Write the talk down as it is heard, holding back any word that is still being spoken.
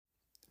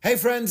Hey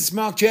friends, it's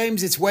Mark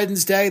James. It's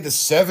Wednesday, the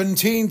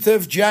 17th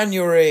of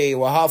January.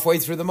 We're halfway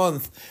through the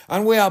month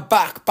and we are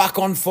back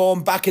on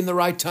form, back in the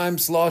right time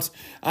slot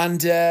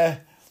and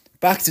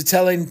back to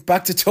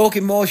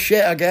talking more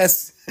shit, I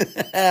guess.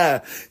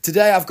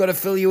 Today I've got to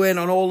fill you in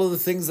on all of the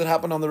things that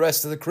happen on the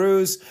rest of the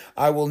cruise.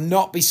 I will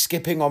not be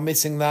skipping or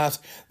missing that.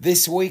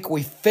 This week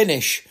we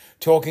finish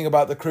talking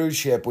about the cruise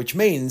ship, which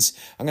means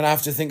I'm going to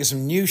have to think of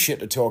some new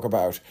shit to talk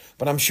about.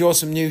 But I'm sure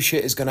some new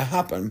shit is going to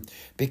happen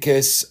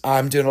because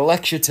I'm doing a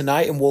lecture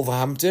tonight in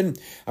Wolverhampton.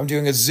 I'm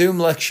doing a Zoom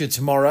lecture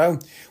tomorrow,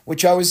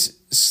 which I was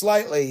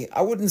slightly,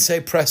 I wouldn't say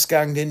press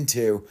ganged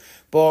into,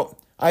 but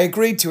I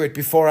agreed to it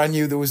before I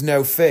knew there was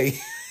no fee.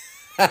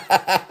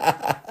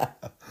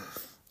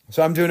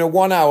 So I'm doing a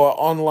 1 hour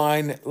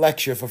online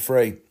lecture for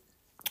free.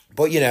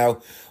 But, you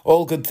know,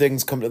 all good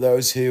things come to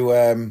those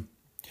who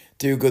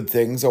do good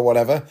things or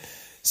whatever.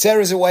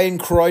 Sarah's away in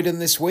Croydon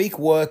this week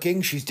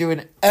working. She's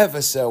doing ever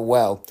so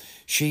well.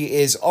 She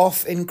is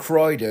off in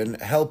Croydon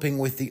helping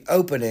with the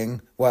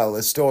opening. Well,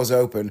 the store's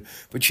open,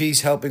 but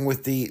she's helping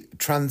with the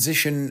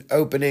transition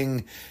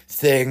opening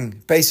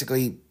thing.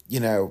 Basically, you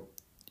know,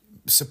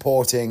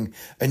 supporting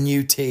a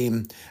new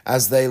team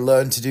as they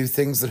learn to do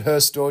things that her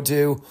store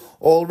do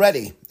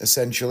already,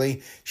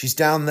 essentially. She's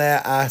down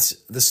there at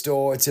the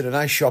store. It's in a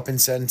nice shopping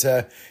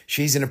centre.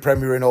 She's in a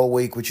Premier Inn all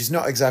week, which is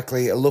not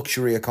exactly a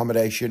luxury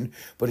accommodation,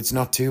 but it's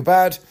not too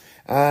bad.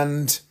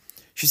 And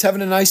she's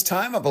having a nice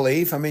time, I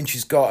believe. I mean,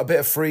 she's got a bit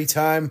of free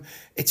time.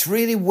 It's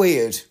really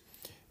weird.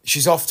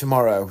 She's off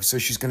tomorrow, so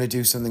she's going to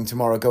do something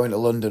tomorrow, going to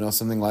London or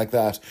something like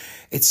that.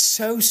 It's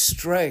so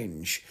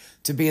strange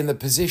to be in the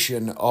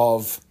position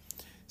of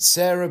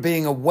Sarah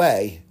being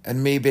away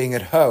and me being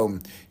at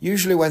home.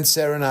 Usually when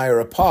Sarah and I are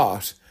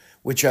apart,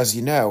 which, as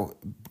you know,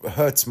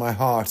 hurts my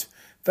heart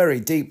very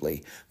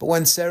deeply. But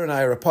when Sarah and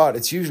I are apart,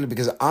 it's usually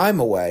because I'm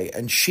away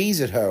and she's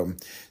at home.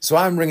 So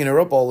I'm ringing her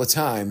up all the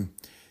time.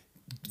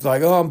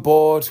 Like, oh, I'm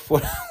bored.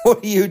 What are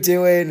you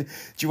doing? Do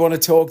you want to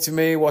talk to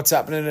me? What's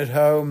happening at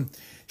home?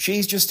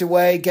 She's just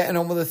away, getting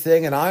on with the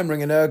thing, and I'm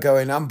ringing her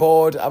going, I'm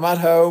bored. I'm at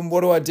home.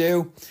 What do I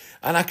do?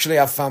 And actually,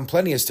 I've found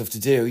plenty of stuff to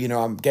do. You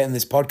know, I'm getting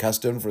this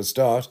podcast done for a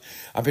start.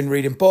 I've been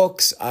reading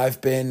books.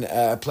 I've been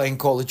playing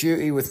Call of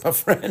Duty with my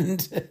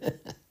friend.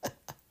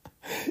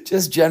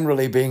 Just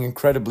generally being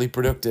incredibly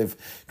productive.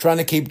 Trying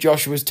to keep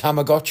Joshua's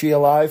Tamagotchi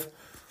alive.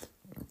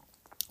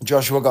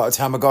 Joshua got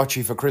a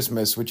Tamagotchi for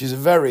Christmas, which is a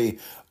very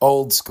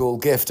old school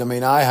gift. I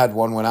mean, I had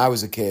one when I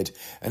was a kid,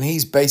 and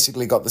he's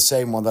basically got the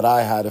same one that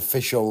I had,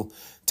 official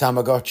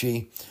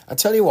Tamagotchi. I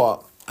tell you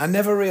what, I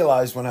never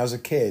realised when I was a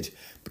kid,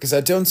 because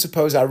I don't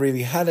suppose I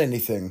really had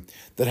anything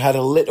that had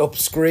a lit up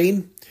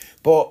screen.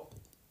 But,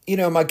 you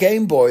know, my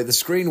Game Boy, the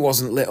screen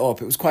wasn't lit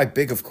up. It was quite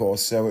big, of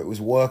course, so it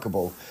was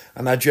workable.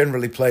 And I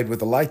generally played with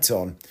the lights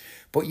on.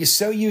 But you're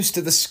so used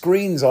to the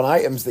screens on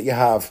items that you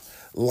have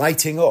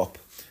lighting up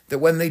that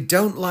when they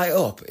don't light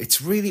up,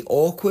 it's really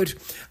awkward.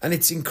 And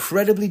it's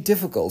incredibly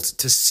difficult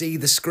to see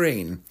the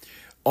screen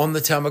on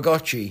the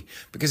Tamagotchi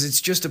because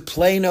it's just a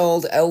plain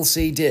old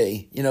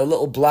LCD, you know,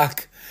 little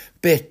black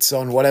bits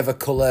on whatever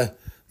colour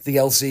the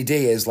LCD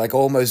is, like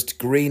almost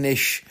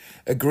greenish,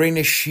 a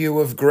greenish hue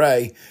of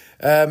grey.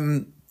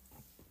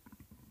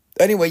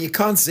 Anyway, you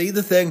can't see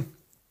the thing.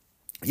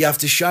 You have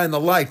to shine the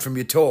light from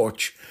your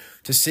torch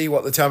to see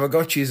what the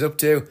Tamagotchi is up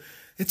to.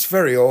 It's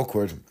very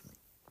awkward.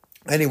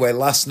 Anyway,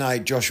 last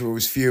night Joshua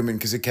was fuming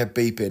because it kept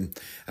beeping.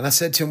 And I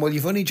said to him, well,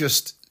 we've only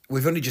just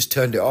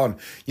turned it on.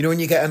 You know, when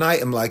you get an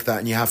item like that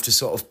and you have to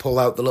sort of pull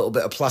out the little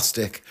bit of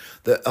plastic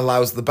that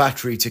allows the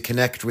battery to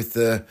connect with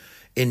the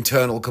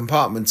internal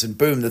compartments, and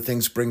boom, the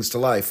thing springs to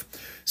life.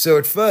 So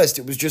at first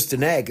it was just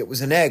an egg. It was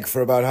an egg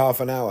for about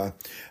half an hour.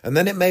 And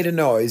then it made a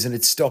noise and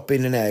it stopped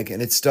being an egg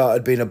and it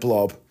started being a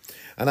blob.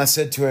 And I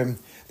said to him,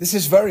 this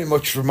is very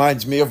much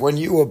reminds me of when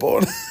you were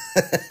born.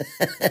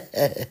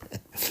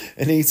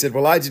 And he said,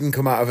 well, I didn't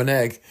come out of an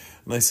egg.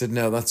 And I said,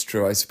 no, that's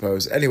true, I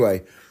suppose.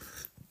 Anyway,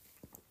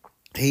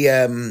 he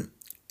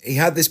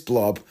had this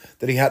blob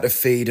that he had to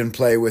feed and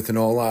play with and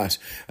all that.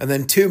 And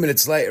then 2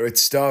 minutes later,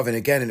 it's starving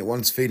again and it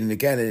wants feeding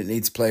again and it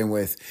needs playing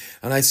with.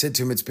 And I said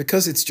to him, it's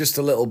because it's just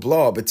a little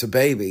blob. It's a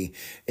baby.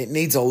 It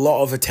needs a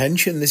lot of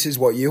attention. This is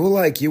what you were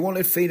like. You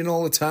wanted feeding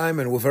all the time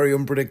and were very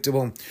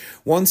unpredictable.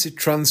 Once it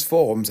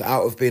transforms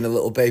out of being a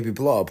little baby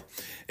blob,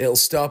 it'll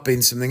start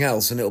being something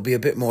else and it'll be a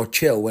bit more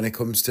chill when it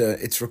comes to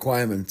its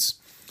requirements.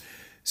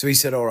 So he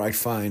said, all right,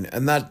 fine.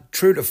 And that,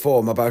 true to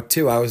form, about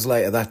 2 hours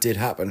later, that did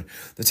happen.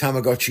 The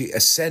Tamagotchi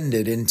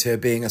ascended into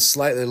being a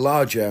slightly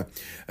larger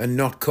and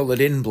not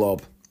coloured in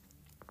blob.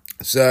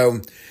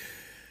 So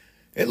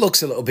it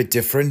looks a little bit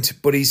different,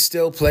 but he's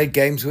still played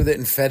games with it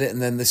and fed it.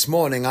 And then this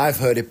morning I've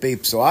heard it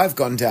beep. So I've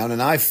gone down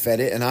and I've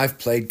fed it and I've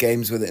played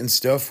games with it and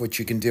stuff, which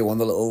you can do on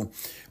the little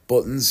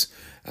buttons.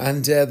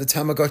 And the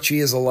Tamagotchi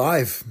is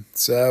alive.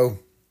 So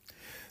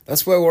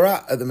that's where we're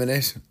at the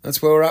minute.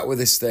 That's where we're at with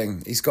this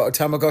thing. He's got a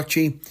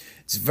Tamagotchi.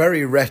 It's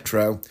very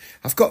retro.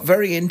 I've got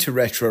very into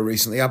retro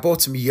recently. I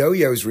bought some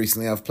yo-yos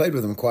recently. I've played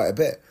with them quite a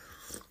bit.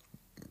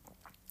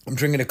 I'm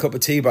drinking a cup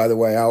of tea, by the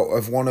way, out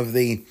of one of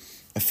the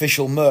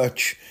official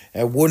merch,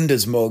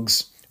 Wonders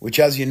mugs, which,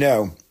 as you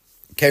know,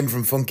 came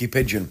from Funky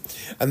Pigeon.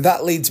 And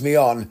that leads me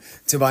on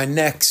to my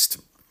next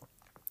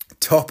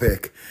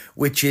topic,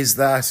 which is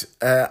that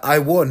I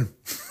won.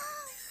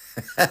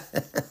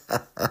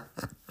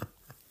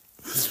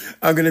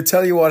 I'm going to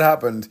tell you what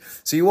happened.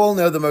 So you all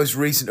know the most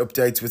recent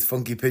updates with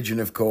Funky Pigeon,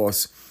 of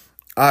course.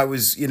 I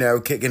was,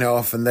 kicking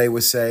off and they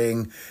were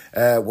saying,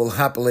 we'll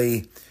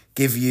happily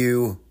give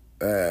you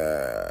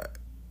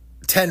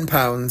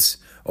 £10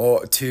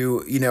 or to,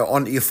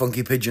 onto your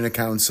Funky Pigeon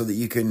account so that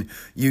you can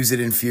use it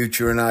in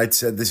future. And I'd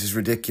said this is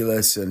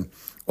ridiculous and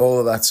all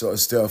of that sort of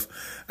stuff.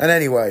 And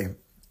anyway,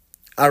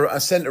 I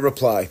sent a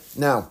reply.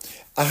 Now,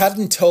 I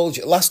hadn't told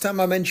you, last time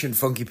I mentioned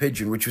Funky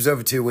Pigeon, which was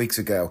over 2 weeks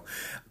ago,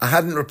 I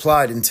hadn't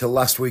replied until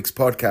last week's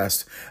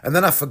podcast. And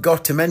then I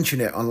forgot to mention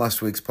it on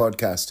last week's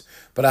podcast.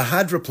 But I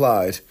had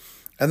replied.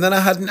 And then I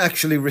hadn't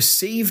actually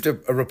received a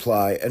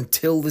reply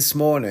until this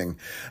morning.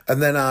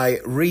 And then I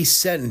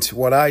resent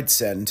what I'd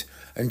sent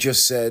and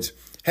just said,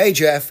 hey,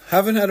 Jeff,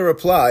 haven't had a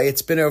reply.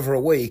 It's been over a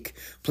week.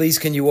 Please,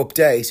 can you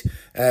update?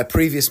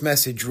 Previous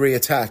message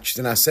reattached.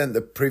 And I sent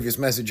the previous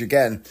message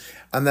again.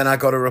 And then I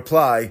got a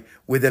reply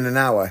within an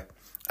hour.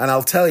 And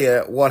I'll tell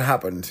you what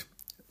happened.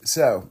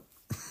 So,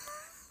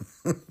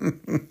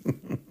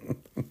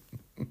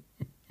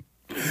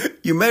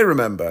 you may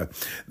remember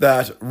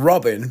that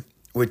Robin,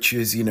 which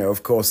is,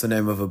 of course, the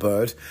name of a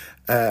bird,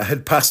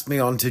 had passed me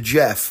on to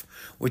Jeff,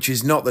 which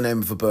is not the name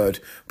of a bird.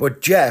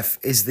 But Jeff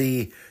is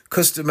the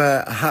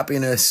customer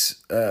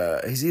happiness.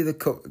 He's either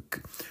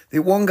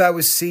the one guy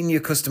was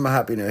senior customer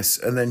happiness,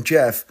 and then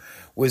Jeff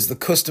was the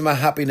customer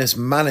happiness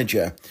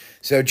manager.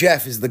 So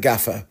Jeff is the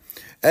gaffer.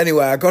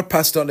 Anyway, I got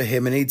passed on to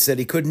him and he'd said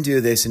he couldn't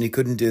do this and he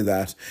couldn't do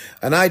that.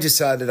 And I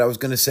decided I was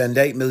going to send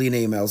 8 million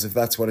emails if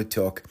that's what it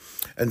took.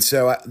 And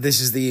so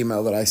this is the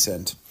email that I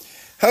sent.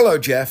 Hello,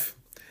 Jeff.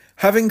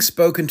 Having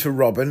spoken to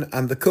Robin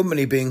and the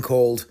company being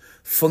called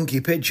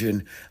Funky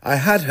Pigeon, I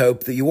had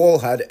hoped that you all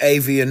had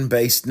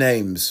avian-based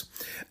names.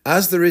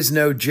 As there is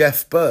no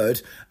Jeff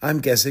Bird, I'm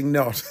guessing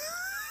not.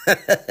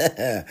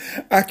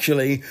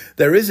 Actually,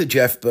 there is a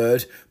Jeff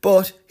Bird,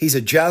 but he's a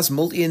jazz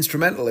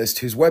multi-instrumentalist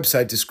whose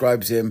website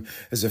describes him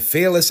as a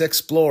fearless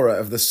explorer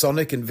of the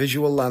sonic and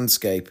visual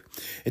landscape.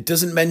 It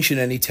doesn't mention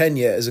any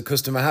tenure as a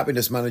customer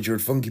happiness manager at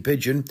Funky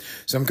Pigeon,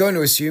 so I'm going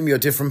to assume you're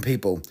different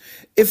people.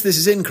 If this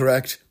is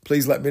incorrect,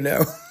 please let me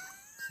know.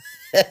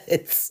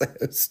 It's so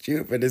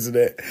stupid, isn't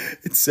it?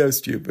 It's so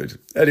stupid.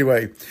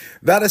 Anyway,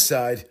 that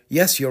aside,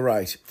 yes, you're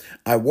right.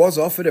 I was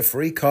offered a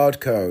free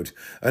card code,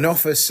 an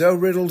offer so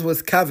riddled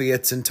with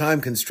caveats and time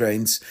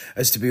constraints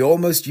as to be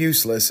almost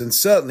useless and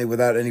certainly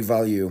without any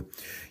value.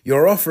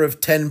 Your offer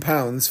of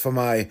 £10 for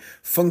my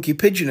Funky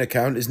Pigeon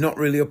account is not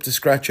really up to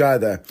scratch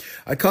either.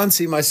 I can't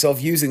see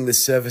myself using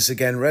this service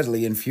again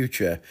readily in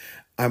future.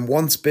 I'm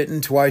once bitten,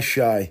 twice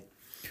shy.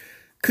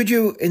 Could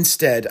you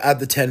instead add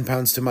the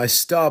 £10 to my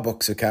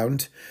Starbucks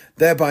account?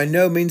 They're by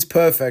no means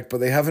perfect, but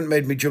they haven't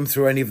made me jump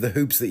through any of the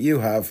hoops that you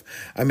have.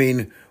 I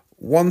mean,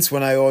 once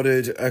when I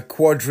ordered a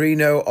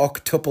quadrino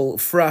octuple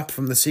frap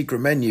from the secret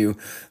menu,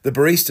 the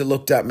barista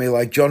looked at me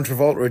like John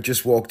Travolta had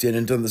just walked in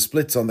and done the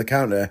splits on the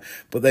counter,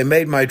 but they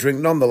made my drink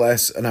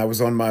nonetheless, and I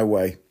was on my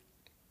way.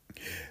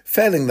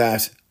 Failing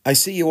that, I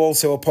see you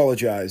also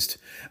apologised.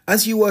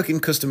 As you work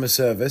in customer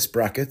service,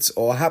 brackets,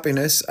 or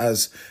happiness,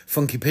 as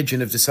Funky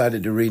Pigeon have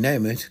decided to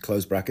rename it,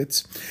 close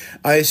brackets,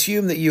 I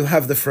assume that you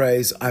have the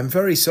phrase, I'm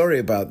very sorry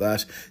about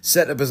that,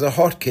 set up as a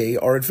hotkey,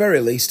 or at very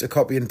least, a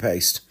copy and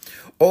paste.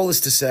 All is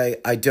to say,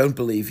 I don't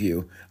believe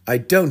you. I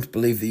don't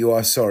believe that you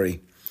are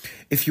sorry.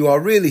 If you are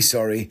really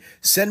sorry,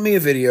 send me a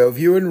video of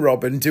you and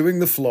Robin doing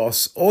the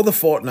floss or the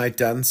Fortnite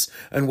dance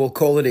and we'll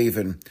call it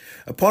even.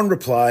 Upon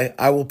reply,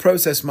 I will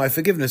process my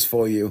forgiveness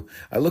for you.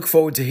 I look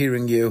forward to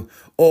hearing you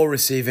or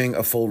receiving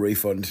a full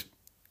refund.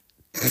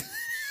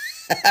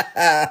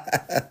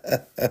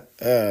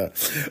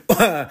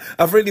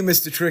 I've really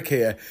missed a trick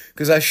here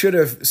because I should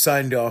have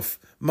signed off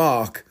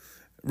Mark,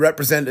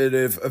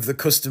 representative of the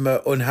customer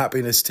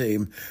unhappiness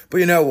team. But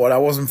you know what? I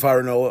wasn't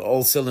firing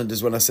all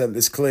cylinders when I sent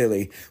this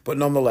clearly. But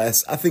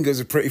nonetheless, I think it was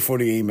a pretty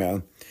funny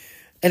email.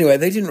 Anyway,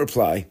 they didn't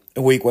reply.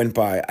 A week went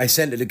by. I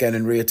sent it again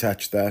and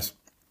reattached that.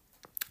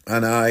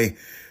 And I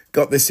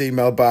got this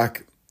email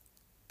back.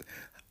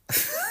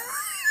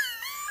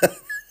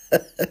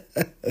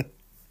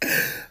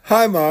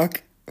 Hi,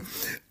 Mark.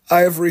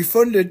 I have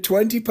refunded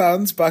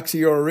 £20 back to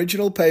your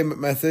original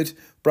payment method,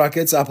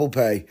 brackets Apple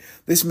Pay.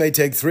 This may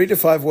take 3 to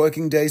 5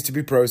 working days to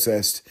be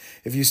processed.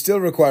 If you still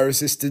require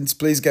assistance,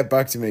 please get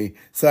back to me.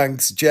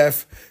 Thanks,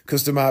 Jeff,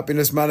 Customer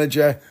Happiness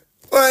Manager.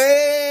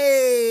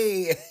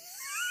 Hey!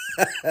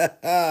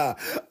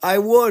 I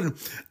won.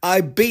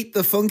 I beat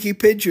the Funky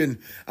Pigeon.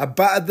 I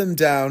battered them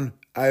down.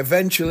 I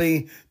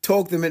eventually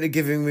talked them into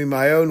giving me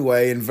my own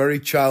way in a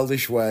very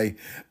childish way.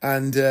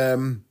 And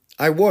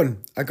I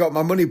won. I got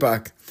my money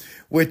back.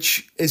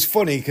 which is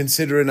funny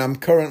considering I'm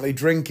currently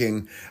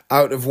drinking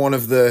out of one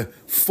of the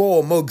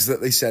 4 mugs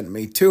that they sent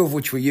me, 2 of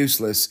which were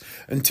useless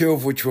and 2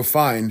 of which were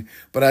fine,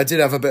 but I did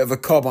have a bit of a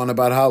cob on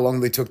about how long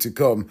they took to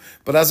come.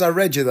 But as I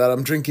read you that,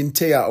 I'm drinking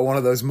tea out of one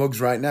of those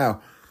mugs right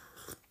now.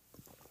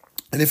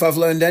 And if I've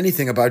learned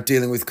anything about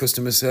dealing with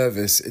customer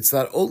service, it's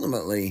that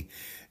ultimately,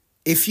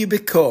 if you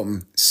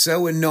become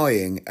so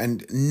annoying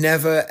and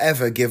never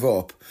ever give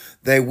up,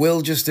 they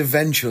will just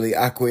eventually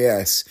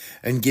acquiesce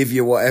and give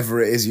you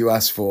whatever it is you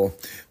ask for,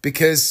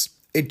 because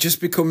it just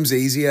becomes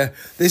easier.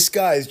 This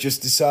guy's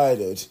just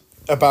decided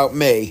about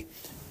me.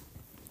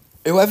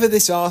 Whoever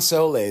this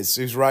arsehole is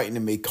who's writing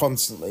to me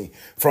constantly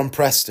from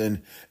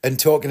Preston and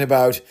talking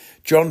about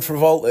John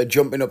Travolta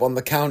jumping up on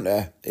the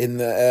counter in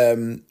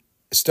the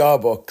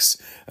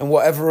Starbucks and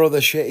whatever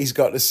other shit he's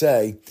got to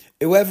say,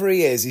 whoever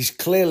he is, he's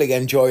clearly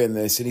enjoying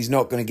this and he's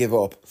not going to give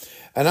up.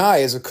 And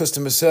I, as a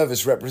customer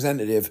service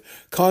representative,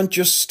 can't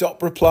just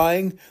stop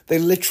replying. They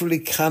literally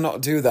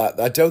cannot do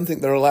that. I don't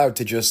think they're allowed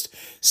to just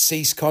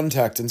cease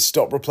contact and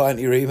stop replying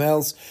to your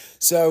emails.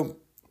 So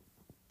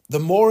the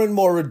more and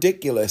more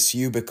ridiculous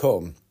you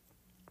become,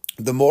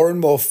 the more and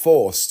more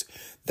forced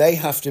they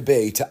have to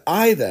be to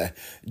either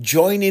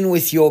join in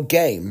with your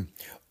game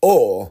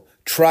or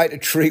try to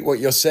treat what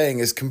you're saying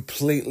as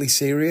completely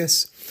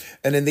serious.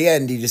 And in the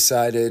end, he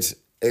decided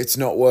it's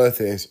not worth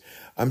it.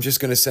 I'm just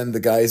going to send the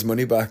guy his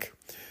money back.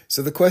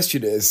 So the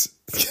question is,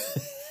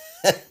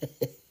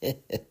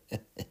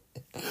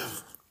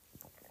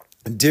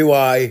 do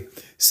I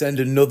send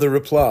another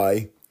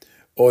reply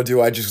or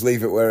do I just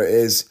leave it where it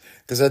is?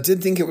 Because I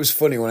did think it was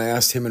funny when I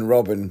asked him and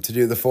Robin to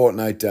do the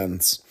Fortnite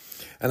dance.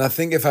 And I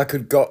think if I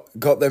could got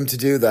them to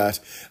do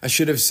that, I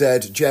should have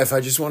said, Jeff, I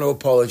just want to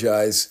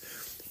apologise.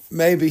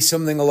 Maybe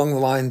something along the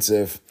lines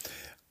of,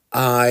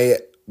 I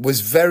was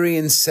very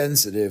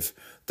insensitive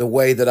the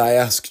way that I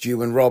asked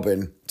you and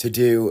Robin to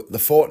do the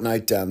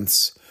Fortnite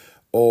dance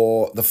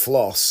or the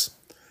floss.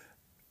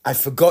 I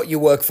forgot you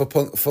work for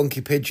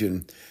Funky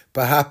Pigeon.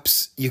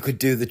 Perhaps you could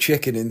do the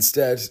chicken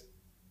instead.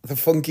 The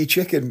funky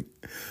chicken.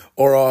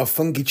 Or are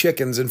funky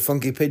chickens and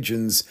funky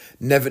pigeons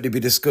never to be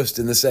discussed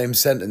in the same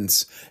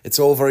sentence? It's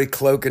all very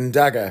cloak and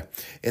dagger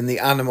in the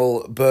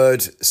animal,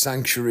 bird,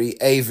 sanctuary,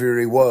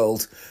 aviary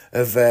world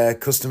of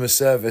customer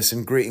service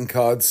and greeting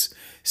cards,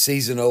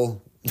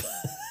 seasonal.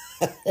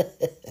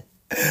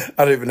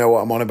 I don't even know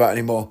what I'm on about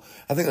anymore.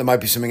 I think there might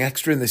be something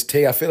extra in this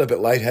tea. I feel a bit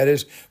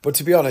lightheaded. But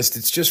to be honest,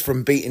 it's just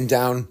from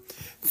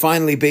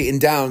finally beating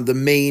down the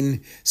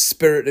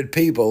mean-spirited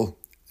people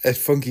at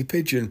Funky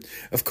Pigeon.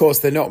 Of course,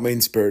 they're not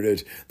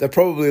mean-spirited. They're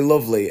probably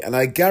lovely. And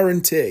I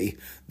guarantee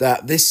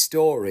that this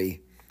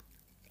story,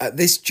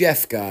 this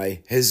Jeff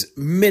guy, has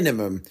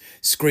minimum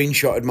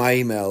screenshotted my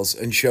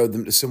emails and showed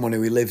them to someone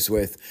who he lives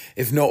with,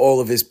 if not all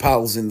of his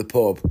pals in the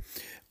pub.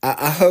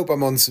 I hope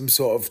I'm on some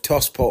sort of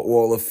tosspot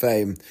wall of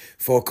fame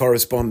for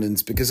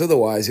correspondence, because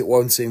otherwise it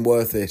won't seem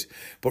worth it.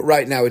 But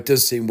right now it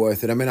does seem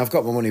worth it. I mean, I've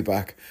got my money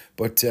back,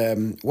 but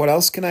what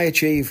else can I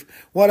achieve?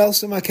 What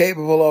else am I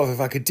capable of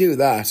if I could do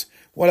that?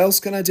 What else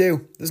can I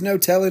do? There's no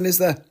telling, is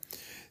there?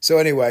 So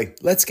anyway,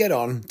 let's get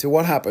on to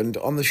what happened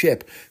on the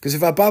ship, because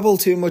if I babble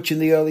too much in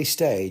the early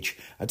stage,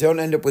 I don't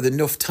end up with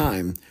enough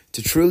time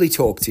to truly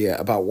talk to you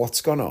about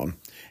what's gone on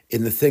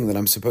in the thing that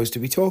I'm supposed to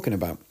be talking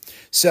about.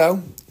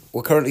 So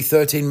we're currently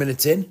 13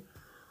 minutes in.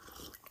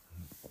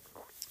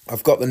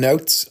 I've got the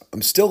notes.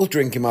 I'm still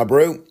drinking my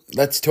brew.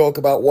 Let's talk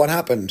about what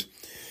happened.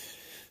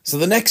 So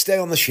the next day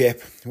on the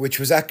ship, which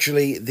was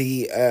actually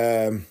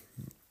the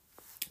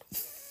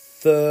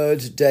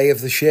third day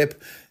of the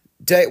ship.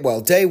 Day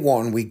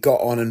 1, we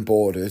got on and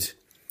boarded.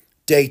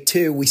 Day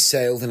 2, we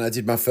sailed and I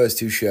did my first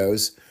 2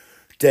 shows.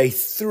 Day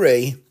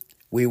 3,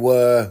 we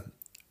were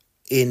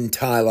in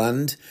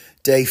Thailand.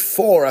 Day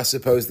 4, I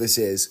suppose this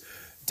is.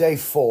 Day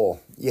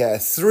 4,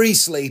 3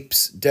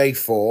 sleeps. Day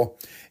 4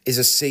 is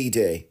a sea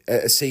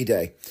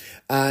day.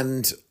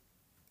 And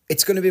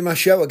it's going to be my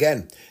show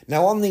again.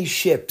 Now, on these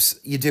ships,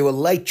 you do a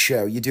late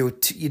show. You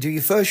do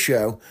your first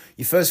show,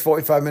 your first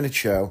 45-minute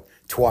show,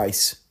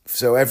 twice.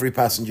 So every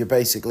passenger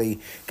basically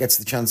gets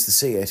the chance to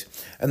see it.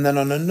 And then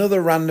on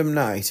another random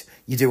night,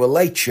 you do a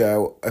late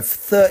show of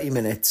 30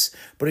 minutes,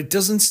 but it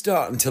doesn't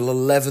start until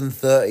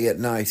 11:30 at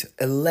night.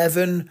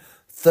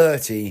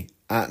 11:30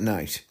 at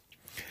night.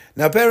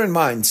 Now, bear in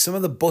mind, some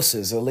of the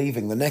buses are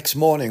leaving the next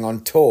morning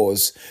on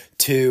tours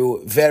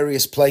to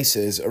various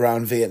places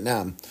around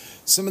Vietnam.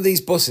 Some of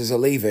these buses are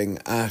leaving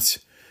at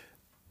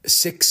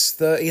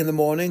 6:30 in the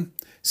morning.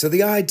 So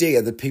the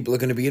idea that people are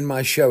going to be in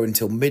my show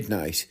until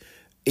midnight,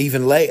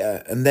 even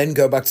later, and then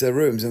go back to their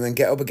rooms and then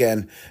get up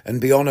again and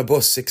be on a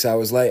bus 6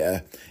 hours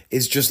later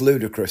is just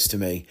ludicrous to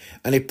me.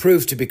 And it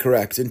proved to be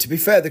correct. And to be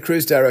fair, the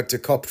cruise director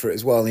copped for it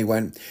as well. And he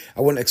went,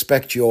 I wouldn't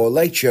expect your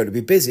late show to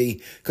be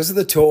busy because of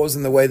the tours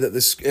and the way that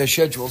the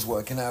schedule's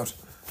working out.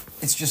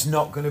 It's just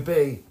not going to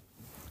be.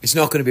 It's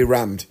not going to be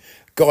rammed.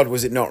 God,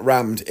 was it not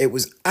rammed. It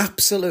was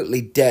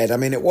absolutely dead. I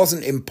mean, it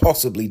wasn't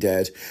impossibly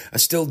dead. I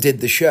still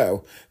did the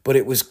show, but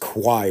it was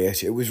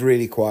quiet. It was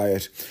really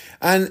quiet.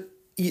 And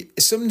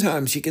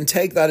sometimes you can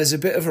take that as a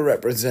bit of a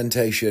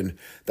representation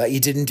that you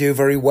didn't do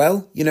very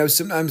well. You know,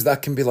 sometimes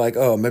that can be like,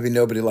 oh, maybe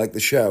nobody liked the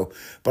show.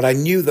 But I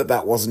knew that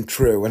that wasn't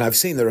true. And I've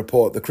seen the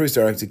report. The cruise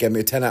director gave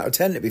me a 10 out of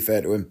 10, to be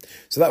fair to him.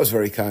 So that was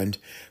very kind.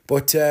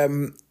 But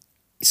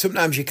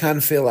sometimes you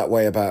can feel that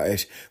way about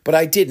it. But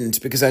I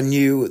didn't, because I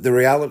knew the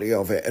reality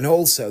of it. And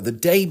also, the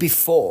day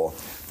before,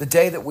 the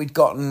day that we'd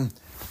gotten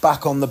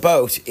back on the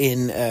boat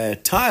in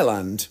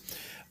Thailand,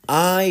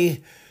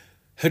 I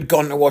had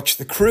gone to watch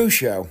the cruise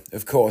show,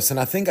 of course, and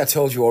I think I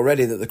told you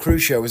already that the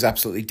cruise show was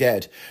absolutely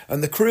dead.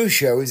 And the cruise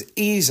show is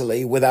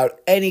easily, without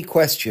any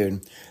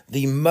question,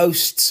 the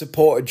most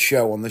supported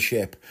show on the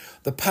ship.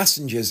 The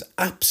passengers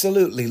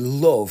absolutely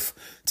love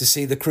to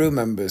see the crew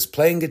members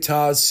playing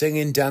guitars,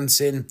 singing,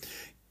 dancing.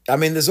 I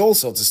mean, there's all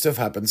sorts of stuff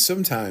happens.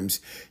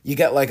 Sometimes you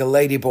get like a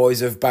Lady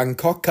Boys of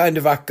Bangkok kind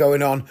of act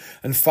going on,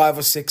 and 5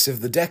 or 6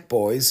 of the deck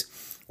boys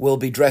will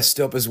be dressed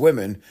up as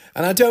women.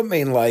 And I don't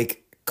mean like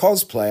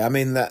cosplay. I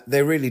mean that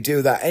they really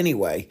do that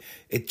anyway.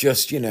 It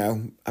just, you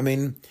know, I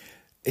mean,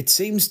 it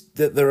seems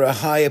that there are a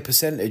higher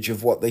percentage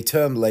of what they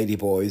term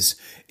ladyboys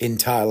in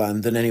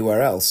Thailand than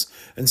anywhere else.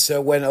 And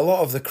so when a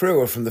lot of the crew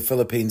are from the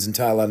Philippines and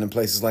Thailand and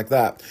places like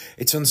that,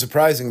 it's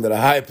unsurprising that a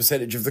higher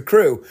percentage of the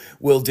crew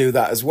will do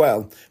that as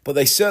well. But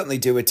they certainly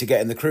do it to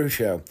get in the cruise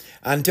show.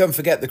 And don't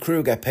forget, the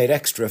crew get paid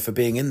extra for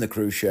being in the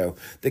cruise show.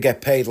 They get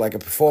paid like a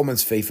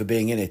performance fee for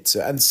being in it.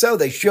 And so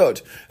they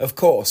should, of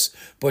course.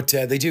 But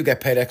they do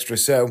get paid extra.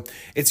 So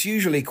it's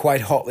usually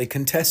quite hotly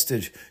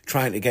contested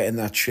trying to get in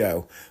that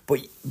show.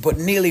 But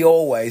nearly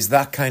always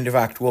that kind of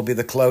act will be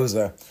the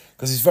closer,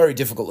 because it's very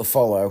difficult to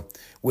follow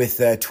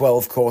with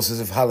 12 Courses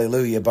of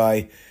Hallelujah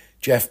by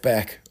Jeff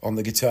Beck on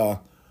the guitar,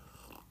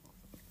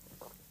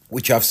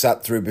 which I've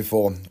sat through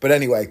before. But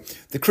anyway,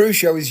 the cruise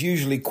show is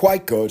usually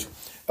quite good.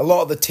 A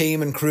lot of the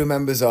team and crew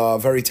members are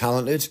very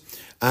talented.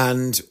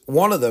 And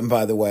one of them,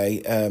 by the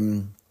way,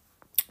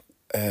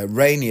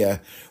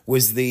 Rainier,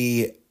 was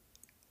the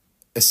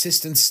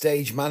assistant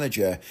stage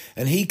manager,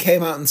 and he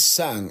came out and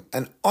sang,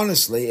 and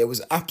honestly it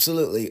was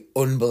absolutely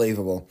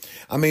unbelievable.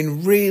 I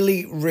mean,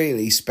 really,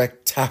 really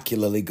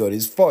spectacularly good.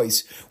 His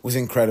voice was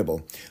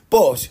incredible.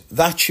 But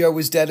that show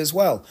was dead as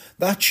well.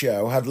 That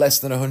show had less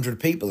than 100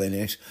 people in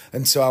it,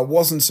 and so I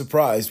wasn't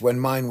surprised when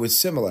mine was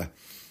similar.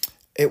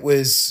 It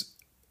was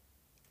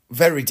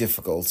very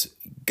difficult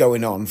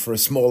going on for a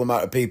small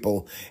amount of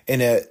people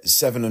in a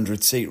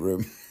 700 seat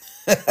room.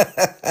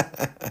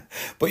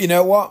 But you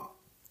know what?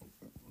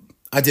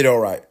 I did all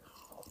right.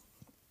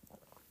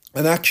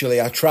 And actually,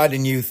 I tried a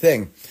new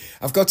thing.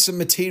 I've got some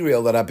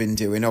material that I've been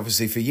doing,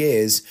 obviously, for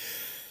years.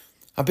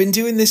 I've been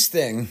doing this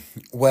thing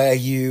where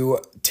you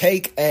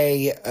take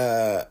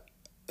a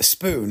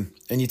spoon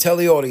and you tell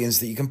the audience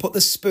that you can put the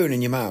spoon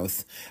in your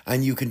mouth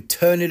and you can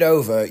turn it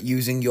over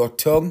using your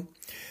tongue.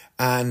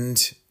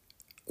 And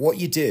what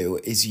you do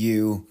is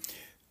you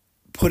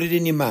put it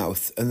in your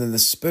mouth, and then the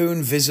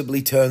spoon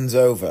visibly turns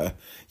over,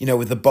 you know,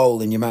 with the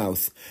bowl in your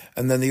mouth.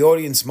 And then the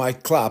audience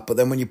might clap, but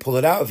then when you pull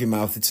it out of your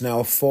mouth, it's now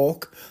a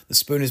fork. The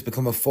spoon has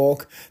become a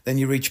fork. Then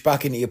you reach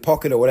back into your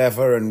pocket or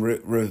whatever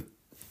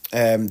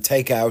and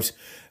take out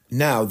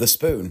now the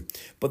spoon.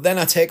 But then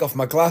I take off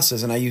my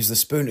glasses and I use the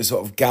spoon to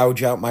sort of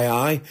gouge out my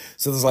eye.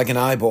 So there's like an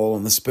eyeball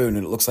on the spoon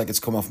and it looks like it's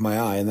come off my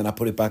eye, and then I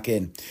put it back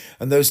in.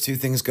 And those two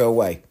things go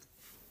away.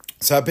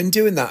 So I've been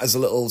doing that as a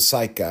little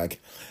sight gag.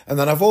 And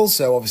then I've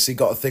also obviously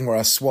got a thing where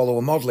I swallow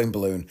a modelling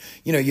balloon.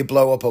 You know, you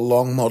blow up a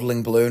long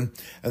modelling balloon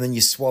and then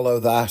you swallow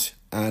that,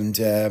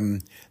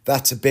 and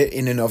that's a bit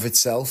in and of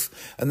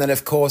itself. And then,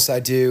 of course,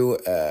 I do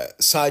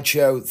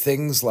sideshow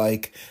things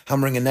like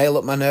hammering a nail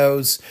up my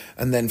nose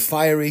and then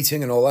fire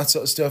eating and all that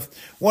sort of stuff.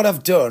 What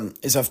I've done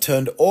is I've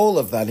turned all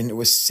of that into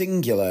a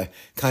singular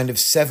kind of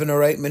 7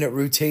 or 8 minute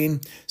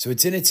routine. So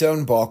it's in its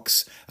own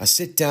box. I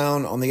sit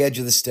down on the edge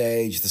of the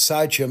stage, the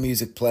sideshow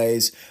music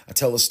plays, I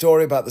tell the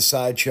story about the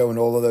sideshow and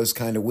all of those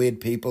kind of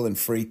weird people and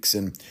freaks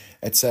and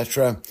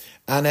etc.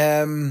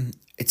 And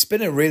it's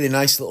been a really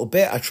nice little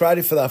bit. I tried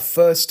it for that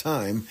first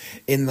time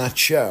in that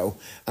show,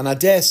 and I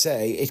dare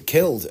say it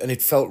killed, and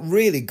it felt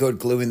really good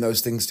gluing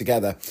those things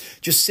together.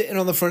 Just sitting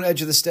on the front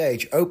edge of the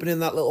stage, opening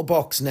that little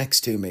box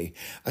next to me,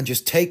 and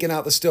just taking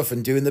out the stuff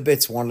and doing the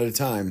bits one at a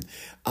time.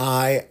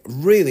 I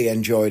really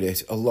enjoyed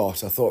it a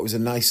lot. I thought it was a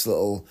nice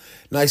little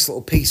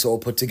piece all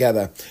put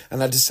together.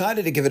 And I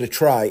decided to give it a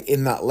try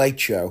in that late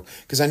show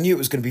because I knew it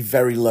was going to be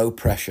very low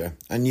pressure.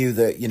 I knew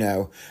that, you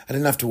know, I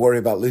didn't have to worry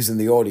about losing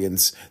the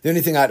audience. The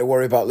only thing I had to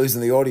worry about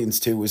losing the audience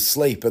to was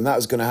sleep, and that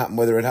was going to happen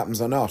whether it happens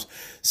or not.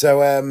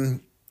 So,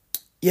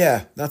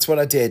 yeah, that's what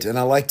I did, and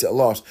I liked it a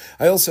lot.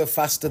 I also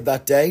fasted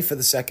that day for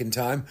the second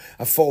time.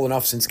 I've fallen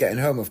off since getting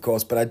home, of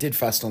course, but I did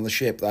fast on the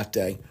ship that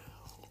day.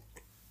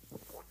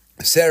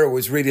 Sarah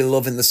was really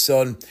loving the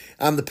sun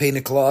and the pina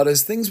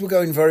coladas. Things were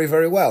going very,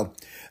 very well.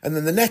 And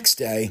then the next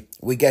day,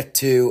 we get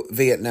to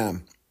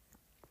Vietnam.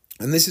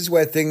 And this is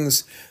where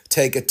things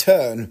take a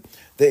turn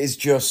that is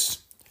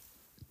just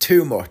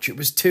too much. It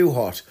was too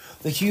hot.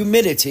 The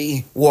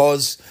humidity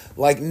was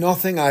like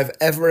nothing I've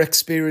ever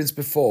experienced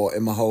before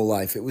in my whole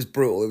life. It was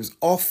brutal. It was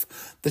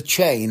off the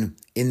chain,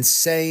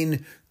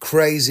 insane,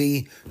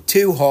 crazy,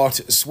 too hot,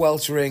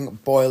 sweltering,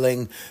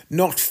 boiling,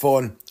 not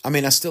fun. I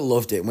mean, I still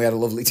loved it and we had a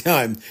lovely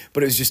time,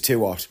 but it was just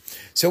too hot.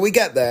 So we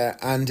get there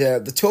and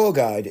the tour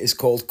guide is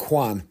called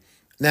Kwan.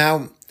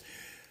 Now,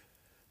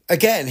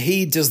 again,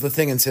 he does the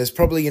thing and says,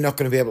 probably you're not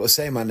going to be able to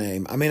say my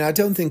name. I mean, I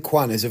don't think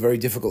Kwan is a very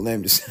difficult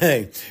name to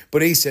say,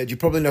 but he said, you're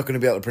probably not going to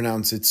be able to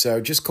pronounce it, so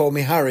just call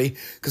me Harry,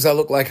 because I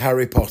look like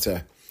Harry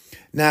Potter.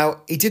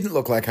 Now, he didn't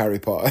look like Harry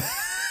Potter.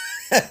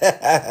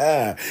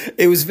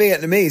 It was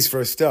Vietnamese for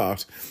a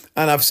start,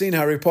 and I've seen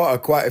Harry Potter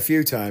quite a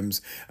few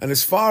times, and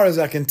as far as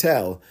I can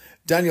tell,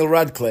 Daniel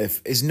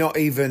Radcliffe is not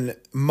even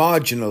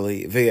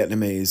marginally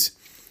Vietnamese.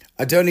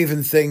 I don't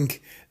even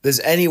think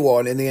there's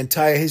anyone in the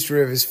entire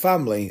history of his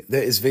family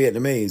that is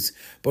Vietnamese.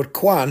 But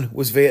Kwan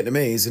was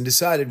Vietnamese and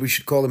decided we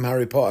should call him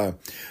Harry Potter.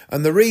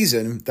 And the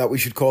reason that we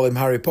should call him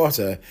Harry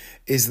Potter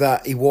is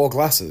that he wore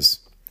glasses.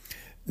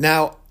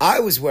 Now, I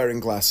was wearing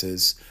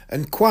glasses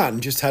and Kwan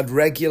just had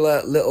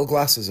regular little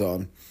glasses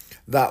on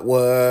that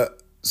were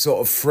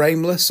sort of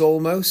frameless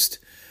almost.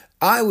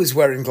 I was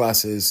wearing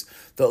glasses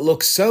that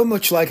looked so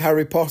much like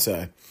Harry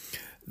Potter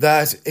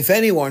that if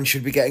anyone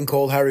should be getting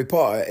called Harry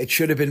Potter, it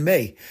should have been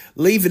me,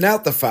 leaving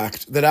out the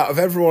fact that out of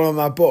everyone on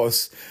that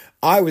bus,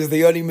 I was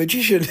the only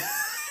magician.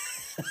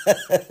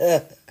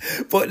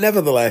 But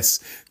nevertheless,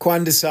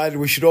 Kwan decided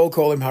we should all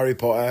call him Harry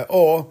Potter,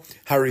 or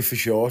Harry for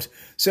short.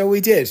 So we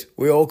did.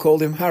 We all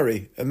called him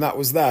Harry, and that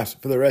was that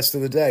for the rest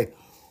of the day.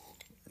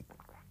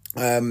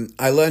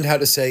 I learned how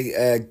to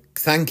say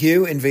thank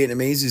you in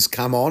Vietnamese is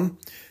come on.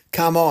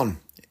 Come on.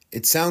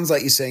 It sounds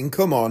like you're saying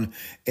come on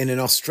in an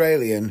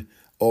Australian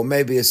or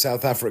maybe a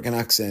South African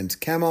accent.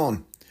 Come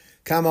on,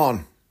 come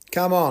on,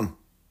 come on,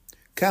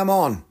 come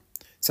on.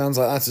 Sounds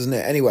like that, doesn't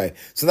it? Anyway,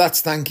 so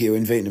that's thank you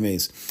in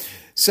Vietnamese.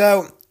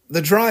 So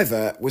the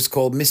driver was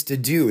called Mr.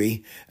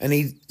 Dewey, and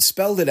he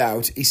spelled it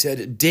out. He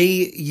said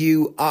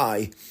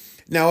D-U-I.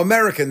 Now,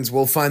 Americans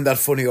will find that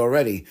funny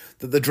already,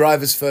 that the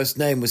driver's first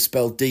name was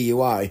spelled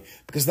D-U-I,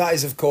 because that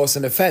is, of course,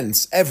 an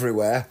offence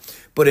everywhere.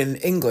 But in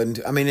England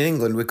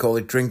we call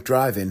it drink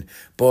driving,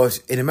 but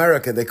in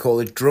America they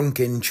call it drunk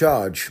in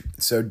charge,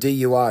 so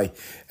DUI.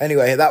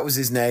 Anyway, that was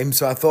his name,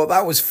 so I thought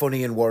that was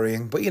funny and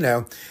worrying. But,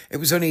 it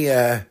was only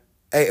 8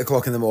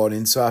 o'clock in the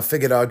morning, so I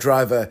figured our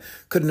driver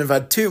couldn't have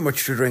had too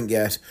much to drink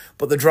yet,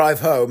 but the drive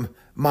home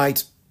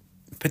might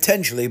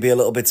potentially be a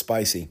little bit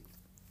spicy.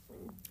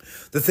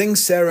 The thing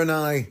Sarah and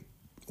I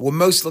were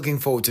most looking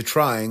forward to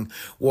trying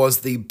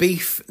was the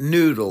beef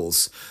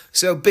noodles.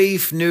 So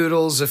beef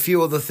noodles, a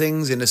few other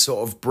things in a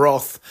sort of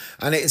broth,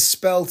 and it is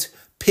spelt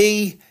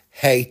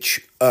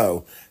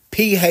P-H-O.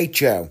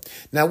 P-H-O.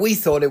 Now, we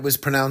thought it was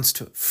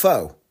pronounced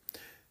pho.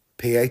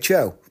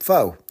 P-H-O.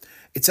 Pho.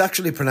 It's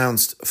actually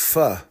pronounced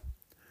pho.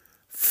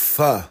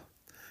 Pho.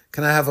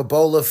 Can I have a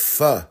bowl of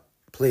pho,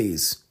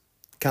 please?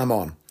 Come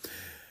on.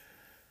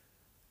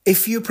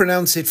 If you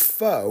pronounce it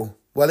pho,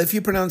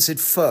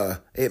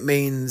 it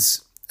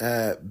means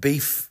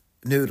beef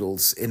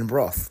noodles in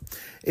broth.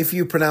 If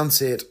you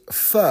pronounce it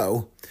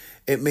pho,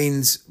 it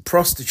means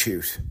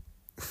prostitute.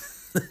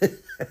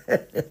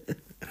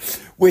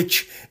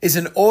 Which is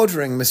an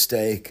ordering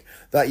mistake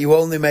that you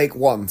only make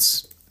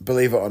once,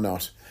 believe it or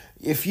not.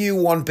 If you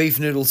want beef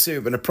noodle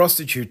soup and a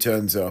prostitute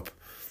turns up,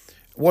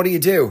 what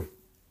do?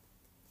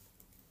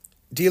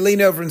 Do you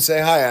lean over and say,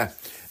 hiya,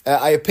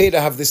 I appear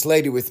to have this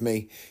lady with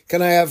me.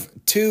 Can I have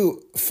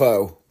 2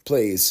 pho,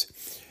 please?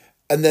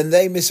 And then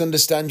they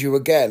misunderstand you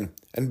again.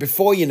 And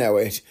before you know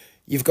it,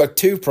 you've got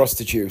 2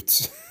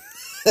 prostitutes.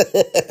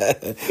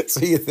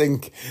 So you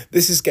think,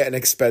 this is getting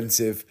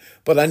expensive,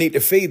 but I need to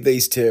feed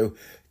these 2.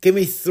 Give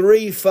me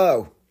 3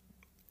 pho.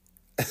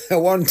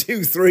 1,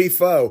 2, 3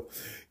 pho.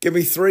 Give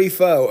me 3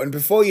 pho. And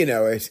before you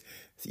know it,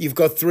 you've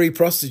got 3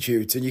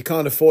 prostitutes and you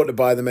can't afford to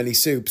buy them any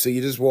soup, so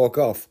you just walk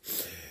off.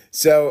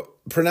 So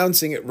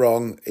pronouncing it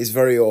wrong is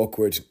very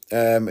awkward,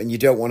 and you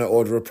don't want to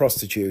order a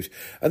prostitute.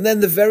 And then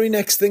the very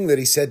next thing that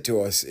he said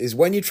to us is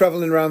when you're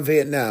traveling around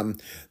Vietnam,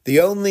 the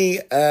only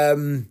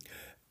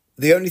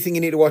thing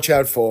you need to watch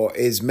out for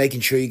is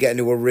making sure you get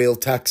into a real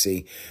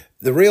taxi.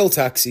 The real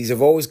taxis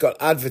have always got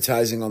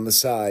advertising on the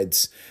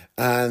sides,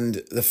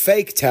 and the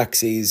fake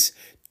taxis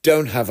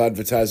don't have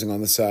advertising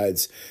on the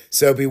sides.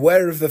 So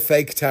beware of the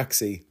fake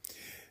taxi.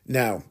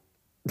 Now,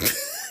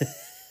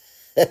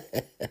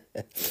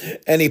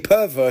 any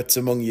perverts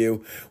among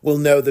you will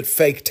know that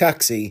fake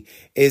taxi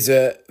is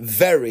a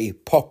very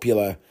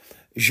popular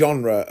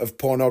genre of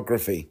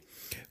pornography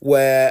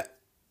where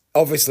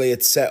obviously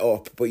it's set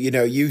up, but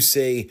you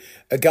see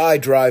a guy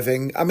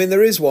driving. I mean,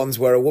 there is ones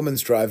where a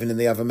woman's driving and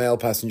they have a male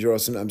passenger or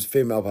sometimes a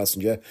female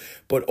passenger,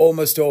 but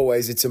almost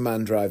always it's a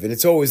man driving.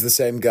 It's always the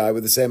same guy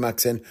with the same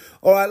accent.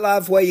 All right,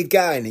 love, where you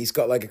going? He's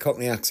got like a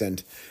Cockney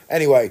accent.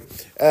 Anyway,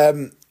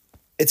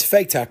 it's a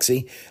fake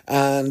taxi,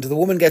 and the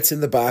woman gets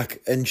in the back,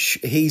 and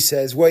he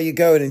says, "Where are you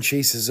going?" And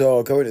she says,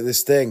 "Oh, going to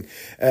this thing.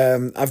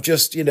 I've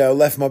just,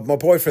 left my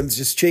boyfriend's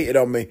just cheated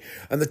on me."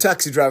 And the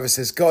taxi driver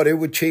says, "God, who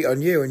would cheat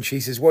on you?" And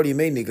she says, "What do you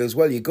mean?" He goes,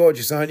 "Well, you're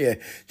gorgeous, aren't you?"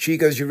 She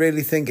goes, "You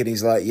really think?" And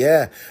he's like,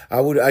 "Yeah,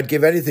 I'd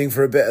give anything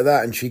for a bit of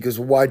that." And she goes,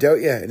 "Well, why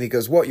don't you?" And he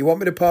goes, "What, you want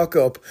me to park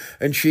up?"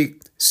 And she,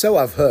 so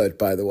I've heard,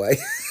 by the way.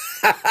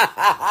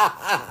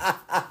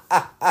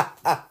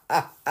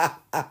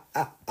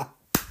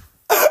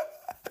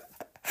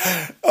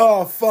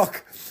 Oh,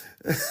 fuck.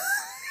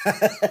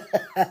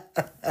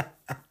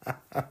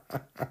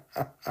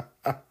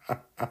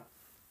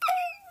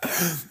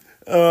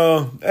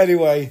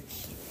 Anyway,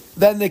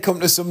 then they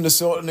come to some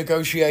sort of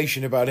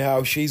negotiation about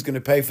how she's going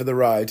to pay for the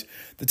ride,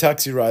 the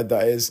taxi ride,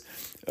 that is.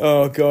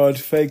 Oh, God,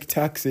 fake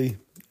taxi.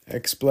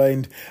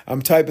 Explained.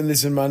 I'm typing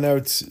this in my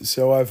notes,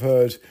 so I've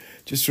heard.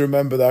 Just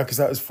remember that, because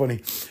that was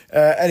funny.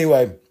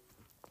 Anyway,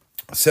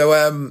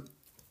 so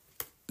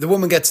the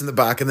woman gets in the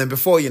back, and then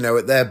before you know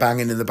it, they're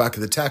banging in the back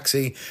of the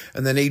taxi,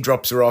 and then he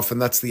drops her off,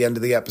 and that's the end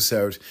of the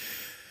episode.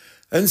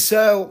 And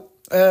so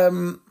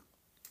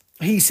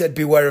he said,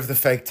 "Beware of the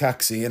fake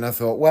taxi," and I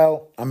thought,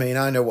 well, I mean,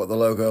 I know what the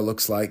logo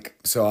looks like,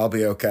 so I'll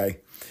be okay.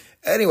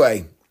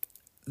 Anyway,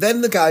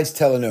 then the guy's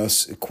telling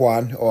us,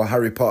 Quan, or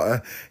Harry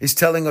Potter, is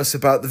telling us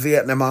about the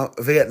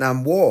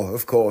Vietnam War,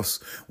 of course,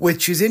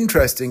 which is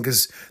interesting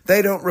because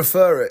they don't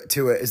refer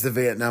to it as the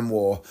Vietnam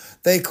War.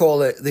 They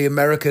call it the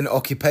American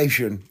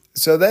occupation.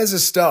 So there's a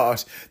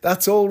start.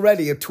 That's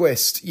already a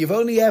twist. You've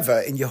only ever,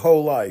 in your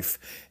whole life,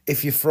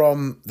 if you're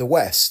from the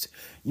West,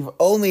 you've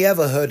only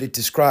ever heard it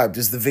described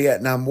as the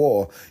Vietnam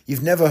War.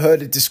 You've never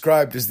heard it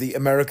described as the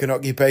American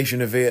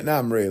occupation of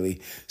Vietnam,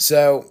 really.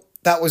 So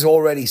that was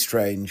already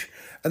strange.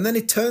 And then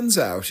it turns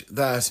out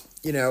that,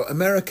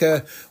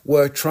 America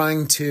were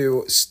trying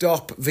to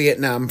stop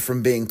Vietnam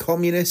from being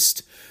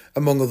communist,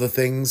 among other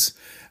things.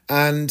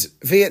 And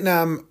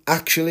Vietnam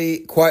actually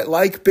quite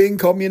like being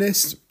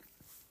communist.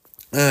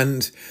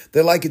 And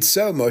they like it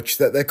so much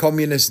that they're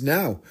communists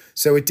now.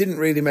 So it didn't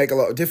really make a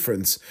lot of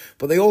difference.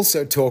 But they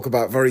also talk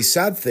about very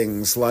sad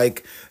things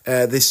like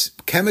this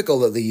chemical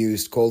that they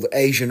used called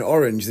Agent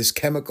Orange, this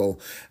chemical.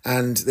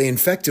 And they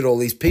infected all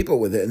these people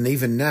with it. And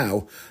even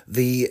now,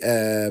 the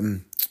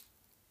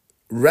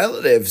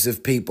relatives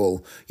of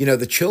people,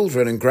 the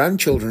children and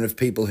grandchildren of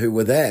people who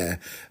were there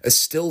are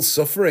still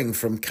suffering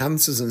from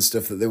cancers and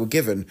stuff that they were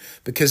given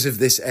because of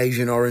this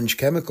Agent Orange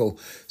chemical.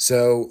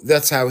 So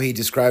that's how he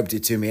described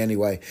it to me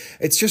anyway.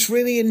 It's just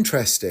really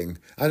interesting.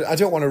 I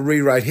don't want to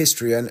rewrite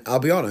history, and I'll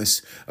be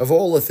honest, of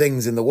all the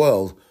things in the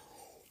world,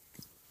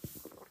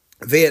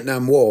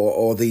 Vietnam War,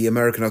 or the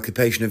American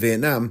occupation of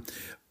Vietnam,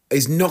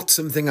 is not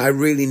something I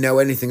really know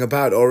anything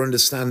about or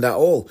understand at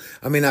all.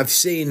 I mean, I've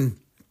seen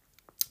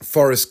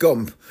Forrest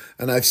Gump,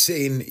 and I've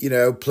seen,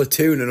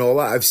 Platoon and all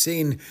that. I've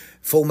seen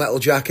Full Metal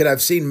Jacket.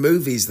 I've seen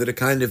movies that are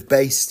kind of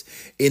based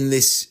in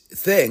this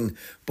thing,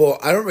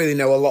 but I don't really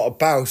know a lot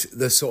about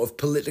the sort of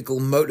political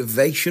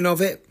motivation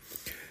of it.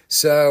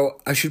 So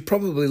I should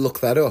probably look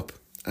that up.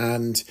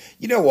 And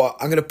you know what?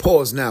 I'm going to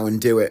pause now and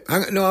do it.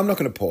 No, I'm not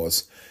going to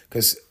pause,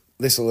 because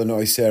this will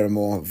annoy Sarah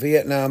more.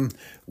 Vietnam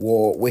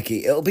War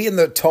Wiki. It'll be in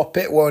the top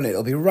bit, won't it?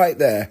 It'll be right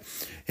there.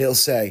 It'll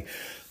say,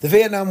 the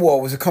Vietnam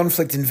War was a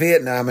conflict in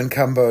Vietnam and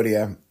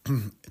Cambodia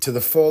to the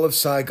fall of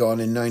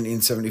Saigon in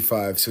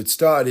 1975. So it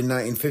started in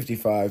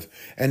 1955,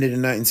 ended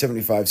in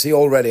 1975. See,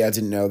 already I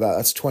didn't know that.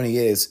 That's 20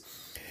 years.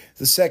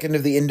 The second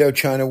of the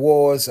Indochina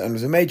Wars, and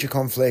was a major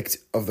conflict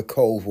of the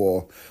Cold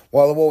War.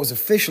 While the war was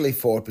officially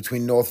fought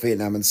between North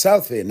Vietnam and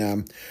South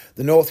Vietnam,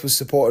 the North was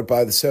supported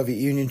by the Soviet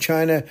Union,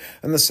 China,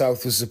 and the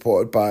South was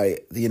supported by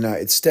the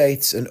United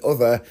States and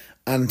other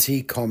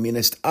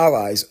anti-communist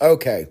allies.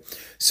 Okay,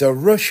 so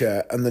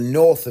Russia and the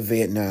north of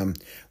Vietnam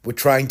were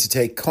trying to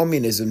take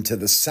communism to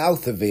the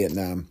south of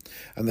Vietnam,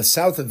 and the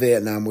south of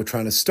Vietnam were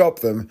trying to stop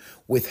them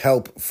with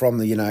help from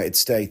the United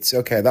States.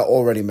 Okay, that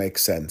already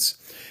makes sense.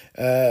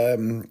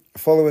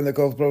 Following the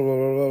Gulf,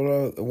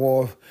 the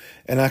war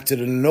enacted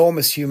an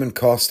enormous human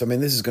cost. I mean,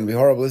 this is going to be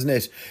horrible, isn't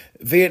it?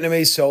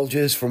 Vietnamese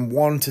soldiers from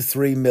 1 to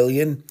 3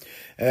 million,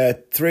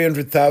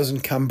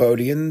 300,000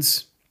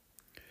 Cambodians,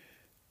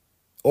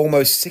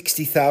 almost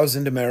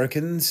 60,000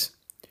 Americans.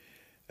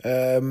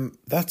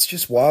 That's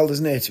just wild,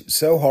 isn't it?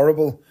 So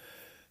horrible.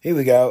 Here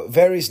we go.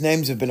 Various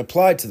names have been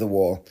applied to the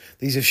war.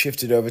 These have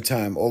shifted over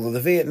time. Although the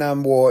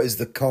Vietnam War is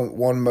the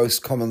one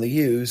most commonly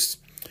used,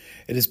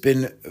 it has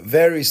been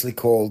variously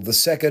called the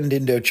Second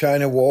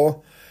Indochina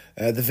War,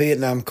 the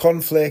Vietnam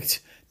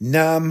Conflict,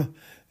 Nam.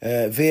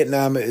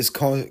 Vietnam is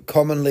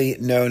commonly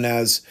known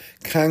as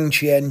Kháng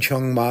Chiến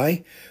Chống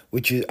Mai,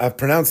 which is, I've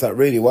pronounced that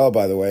really well,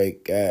 by the way.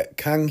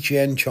 Kháng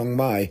Chiến Chống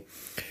Mai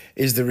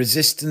is the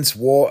resistance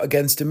war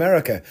against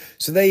America.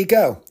 So there you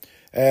go.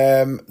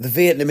 The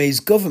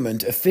Vietnamese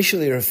government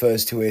officially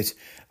refers to it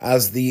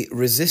as the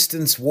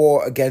resistance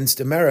war against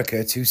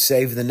America to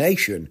save the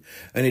nation,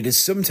 and it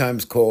is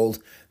sometimes called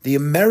the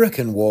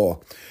American War.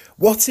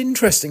 What's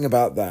interesting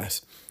about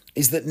that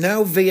is that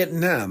now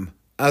Vietnam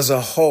as a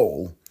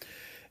whole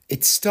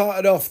it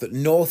started off that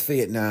North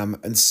Vietnam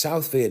and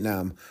South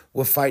Vietnam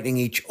were fighting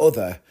each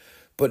other,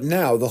 but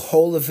now the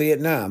whole of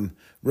Vietnam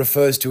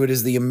refers to it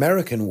as the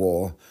American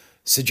War,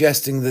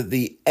 suggesting that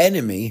the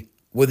enemy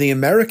were the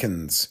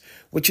Americans,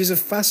 which is a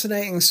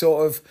fascinating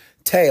sort of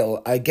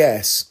tale, I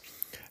guess,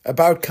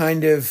 about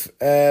kind of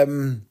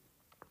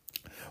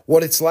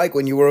what it's like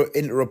when you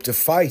interrupt a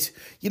fight.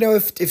 You know,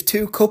 if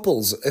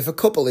a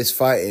couple is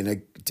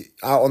fighting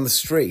out on the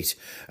street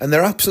and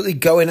they're absolutely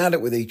going at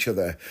it with each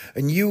other,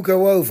 and you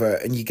go over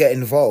and you get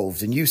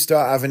involved and you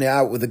start having it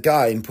out with the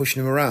guy and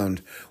pushing him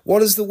around, what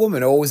does the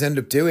woman always end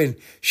up doing?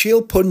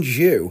 She'll punch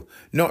you,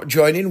 not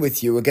join in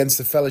with you against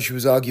the fella she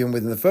was arguing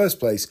with in the first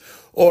place.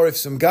 Or if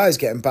some guy's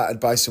getting battered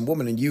by some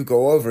woman and you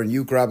go over and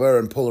you grab her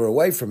and pull her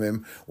away from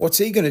him, what's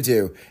he going to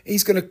do?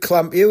 He's going to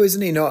clamp you,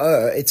 isn't he? Not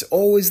her. It's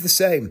always the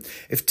same.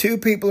 If two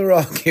people are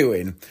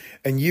arguing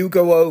and you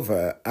go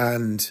over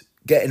and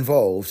get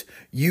involved,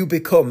 you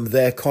become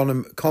their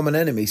common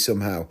enemy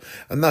somehow.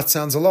 And that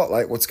sounds a lot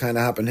like what's kind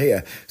of happened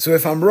here. So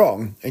if I'm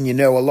wrong and you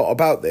know a lot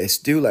about this,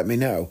 do let me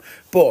know.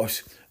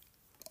 But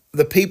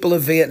the people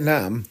of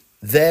Vietnam,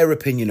 their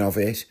opinion of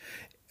it,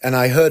 and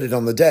I heard it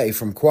on the day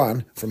from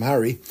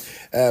Harry,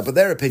 but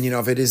their opinion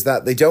of it is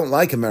that they don't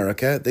like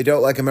America, they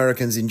don't like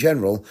Americans in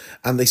general,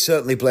 and they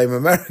certainly blame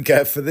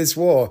America for this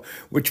war,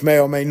 which may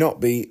or may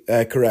not be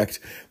correct.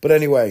 But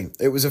anyway,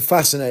 it was a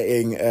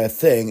fascinating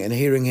thing, and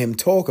hearing him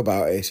talk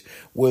about it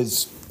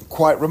was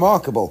quite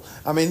remarkable.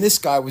 I mean, this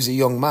guy was a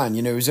young man,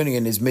 you know, he was only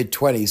in his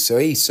mid-20s, so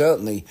he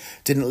certainly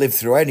didn't live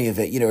through any of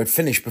it. You know, it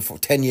finished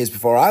 10 years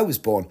before I was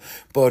born,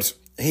 but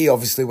he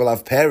obviously will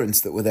have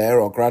parents that were there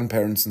or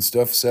grandparents and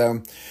stuff.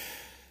 So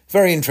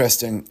very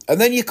interesting. And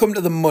then you come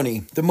to the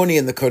money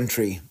in the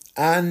country.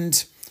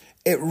 And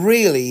it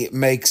really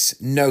makes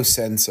no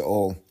sense at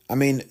all. I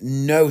mean,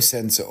 no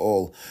sense at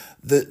all.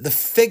 The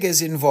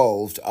figures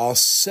involved are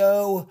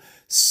so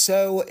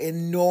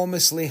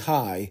enormously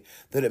high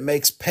that it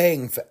makes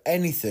paying for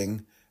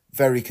anything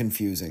very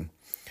confusing.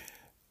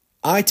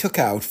 I took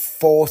out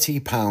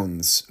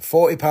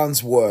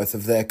 £40 worth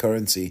of their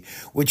currency,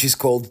 which is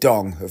called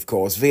dong, of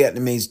course,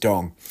 Vietnamese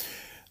dong.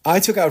 I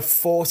took out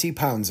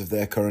 £40 of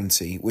their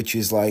currency, which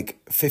is like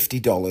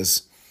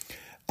 $50.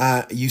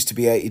 It used to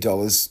be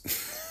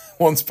 $80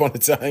 once upon a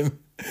time,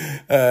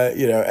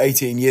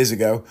 18 years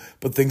ago,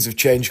 but things have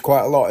changed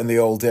quite a lot in the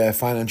old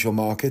financial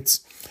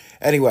markets.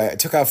 Anyway, I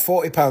took out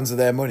 £40 of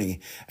their money,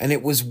 and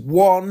it was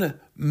 1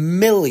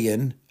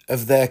 million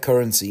of their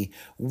currency,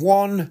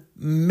 1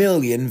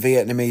 million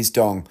Vietnamese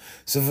dong.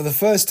 So for the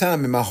first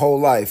time in my whole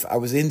life, I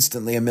was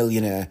instantly a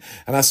millionaire.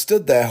 And I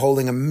stood there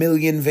holding 1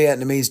 million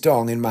Vietnamese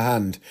dong in my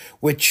hand,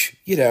 which,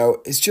 you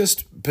know, is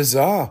just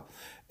bizarre.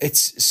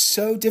 It's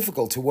so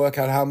difficult to work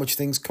out how much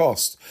things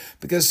cost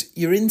because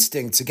your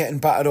instincts are getting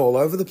battered all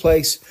over the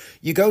place.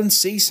 You go and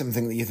see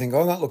something that you think,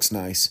 oh, that looks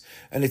nice,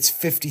 and it's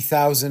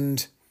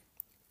 50,000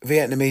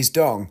 Vietnamese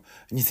dong.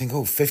 And you think,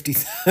 oh,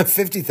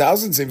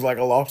 50,000 seems like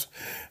a lot.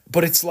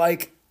 But it's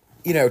like,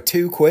 you know,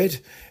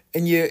 £2.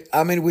 And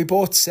I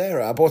bought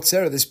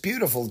Sarah this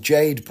beautiful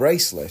jade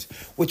bracelet,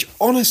 which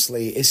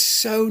honestly is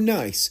so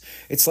nice.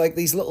 It's like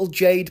these little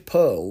jade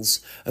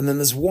pearls, and then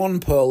there's one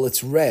pearl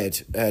that's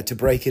red to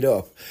break it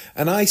up.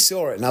 And I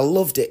saw it and I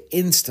loved it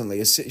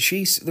instantly.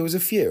 There was a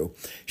few.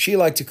 She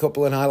liked a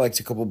couple and I liked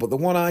a couple, but the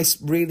one I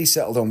really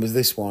settled on was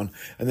this one.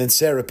 And then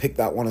Sarah picked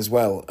that one as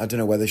well. I don't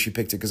know whether she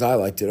picked it because I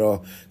liked it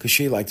or because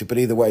she liked it, but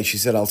either way, she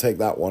said, I'll take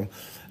that one.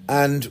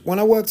 And when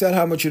I worked out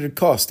how much it had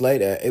cost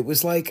later, it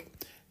was like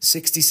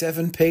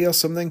 67p or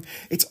something.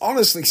 It's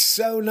honestly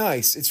so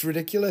nice. It's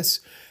ridiculous.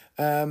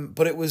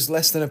 But it was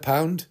less than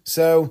 £1.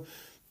 So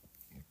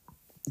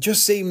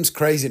just seems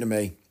crazy to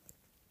me.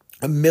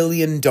 1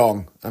 million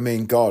dong. I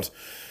mean, God.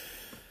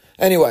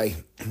 Anyway,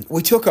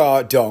 we took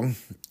our dong,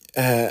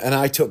 and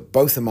I took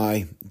both of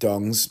my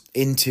dongs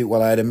into,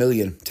 I had 1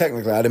 million.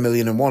 Technically, I had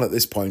 1,000,001 at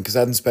this point because I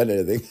hadn't spent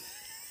anything.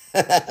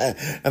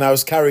 And I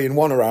was carrying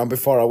one around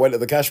before I went to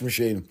the cash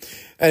machine.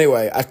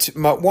 Anyway,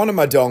 one of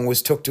my dong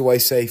was tucked away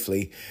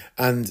safely,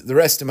 and the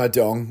rest of my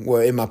dong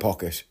were in my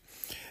pocket.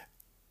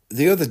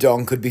 The other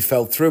dong could be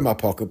felt through my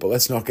pocket, but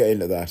let's not get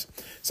into that.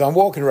 So I'm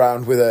walking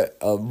around with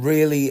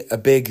a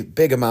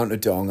big amount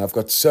of dong. I've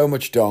got so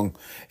much dong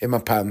in my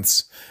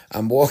pants.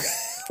 I'm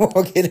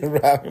walking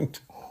around,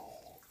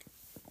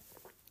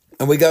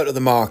 and we go to the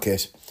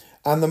market,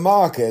 and the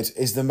market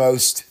is the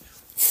most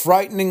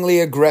frighteningly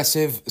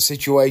aggressive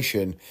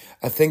situation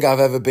I think I've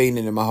ever been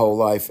in my whole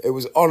life. It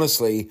was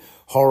honestly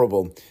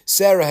horrible.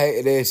 Sarah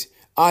hated it.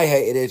 I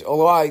hated it,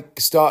 although I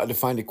started to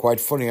find it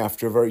quite funny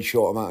after a very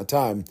short amount of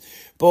time.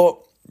 But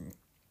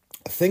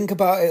think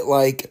about it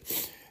like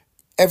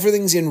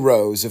everything's in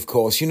rows, of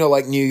course. You know,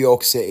 like New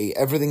York City,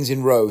 everything's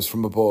in rows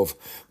from above.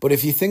 But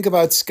if you think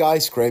about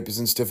skyscrapers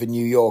and stuff in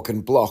New York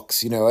and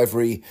blocks, you know, a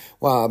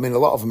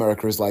lot of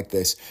America is like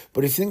this.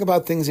 But if you think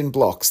about things in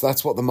blocks,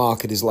 that's what the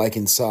market is like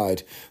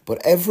inside.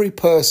 But every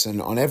person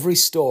on every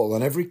stall,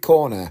 on every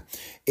corner,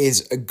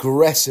 is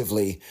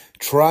aggressively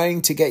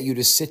trying to get you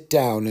to sit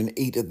down and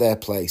eat at their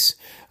place.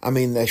 I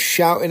mean, they're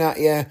shouting at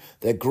you,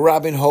 they're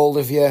grabbing hold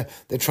of you,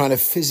 they're trying to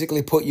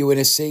physically put you in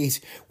a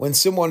seat. When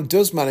someone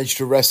does manage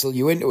to wrestle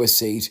you into a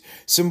seat,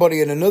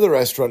 somebody in another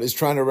restaurant is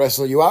trying to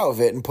wrestle you out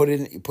of it and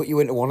put you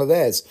into one of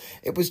theirs.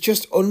 It was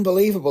just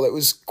unbelievable. It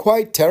was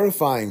quite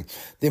terrifying,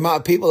 the amount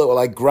of people that were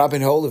like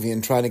grabbing hold of you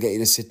and trying to get you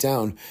to sit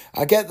down.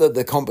 I get that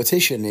the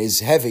competition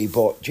is heavy,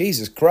 but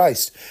Jesus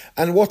Christ.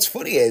 And what's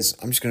funny is,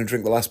 I'm just going to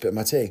drink the last bit of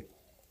my tea.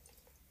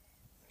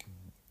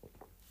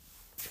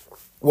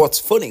 What's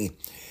funny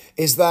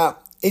is that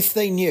if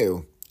they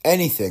knew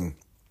anything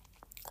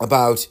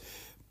about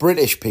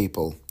British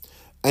people,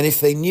 and if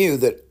they knew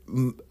that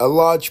a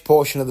large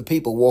portion of the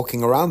people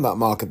walking around that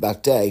market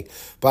that day,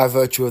 by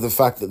virtue of the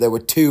fact that there were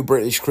 2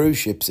 British cruise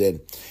ships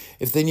in,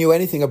 if they knew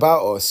anything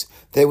about us,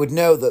 they would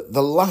know that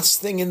the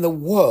last thing in the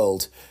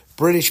world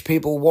British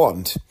people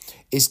want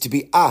is to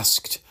be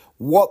asked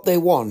what they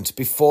want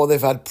before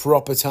they've had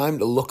proper time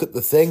to look at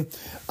the thing.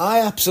 I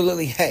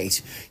absolutely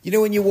hate,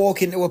 when you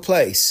walk into a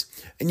place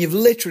and you've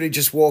literally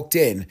just walked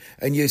in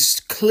and you're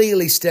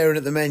clearly staring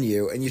at the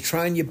menu and you're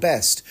trying your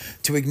best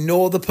to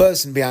ignore the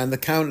person behind the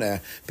counter,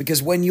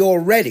 because when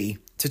you're ready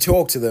to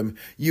talk to them,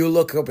 you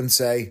look up and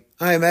say,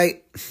 "Hi,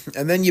 mate,"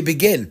 and then you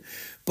begin.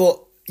 But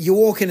you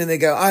walk in and they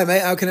go, "Hi,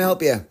 mate, how can I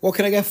help you? What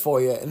can I get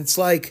for you?" And it's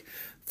like,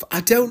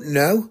 I don't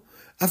know.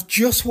 I've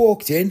just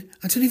walked in.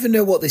 I don't even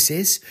know what this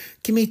is.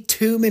 Give me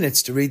 2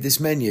 minutes to read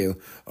this menu.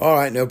 All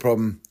right, no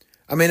problem.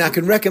 I mean, I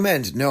can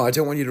recommend. No, I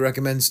don't want you to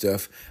recommend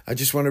stuff. I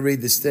just want to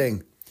read this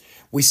thing.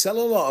 We sell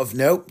a lot of,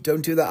 nope,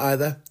 don't do that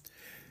either.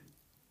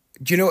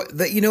 Do you know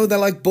that? They're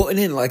like butting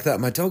in like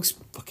that. My dog's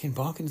fucking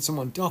barking at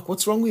someone. Doc,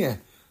 what's wrong with you?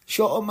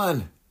 Shut up,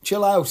 man.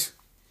 Chill out.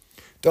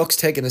 Doc's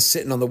taking us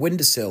sitting on the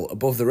windowsill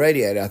above the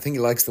radiator. I think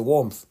he likes the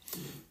warmth.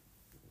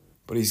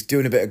 But he's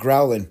doing a bit of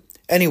growling.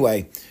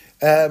 Anyway,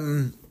 I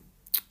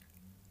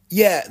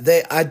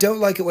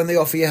don't like it when they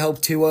offer you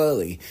help too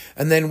early.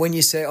 And then when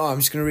you say, I'm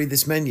just going to read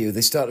this menu,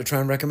 they start to try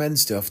and recommend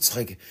stuff. It's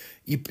like,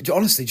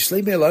 honestly, just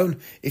leave me alone.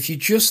 If you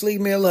just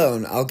leave me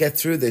alone, I'll get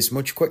through this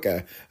much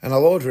quicker and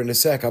I'll order in a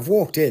sec. I've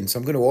walked in, so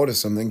I'm going to order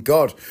something.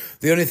 God,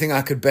 the only thing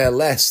I could bear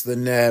less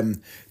than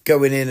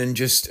going in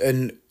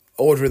and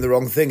ordering the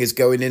wrong thing is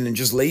going in and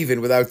just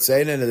leaving without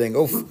saying anything.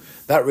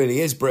 Oof, that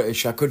really is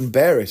British. I couldn't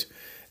bear it.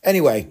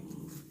 Anyway,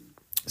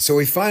 so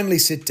we finally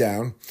sit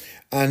down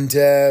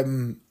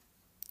and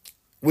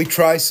we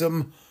try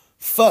some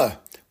pho.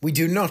 We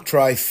do not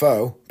try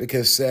pho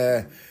because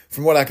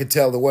from what I could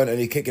tell, there weren't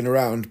any kicking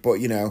around. But,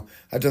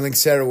 I don't think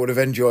Sarah would have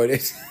enjoyed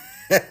it.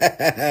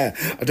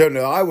 I don't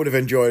know. I would have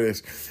enjoyed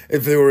it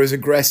if they were as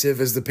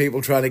aggressive as the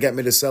people trying to get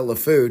me to sell the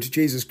food.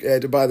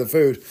 To buy the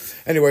food.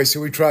 Anyway,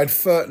 so we tried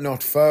pho,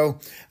 not pho.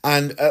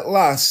 And at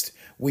last,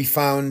 we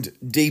found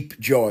deep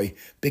joy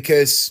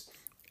because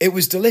it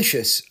was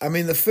delicious. I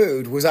mean, the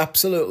food was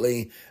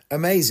absolutely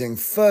amazing.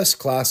 First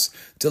class,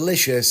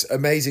 delicious,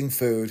 amazing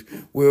food.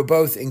 We were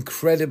both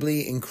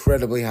incredibly,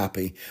 incredibly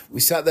happy. We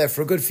sat there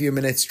for a good few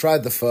minutes,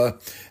 tried the pho.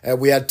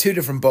 We had 2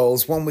 different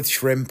bowls, one with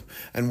shrimp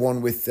and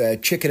one with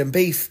chicken and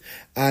beef,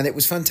 and it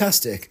was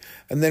fantastic.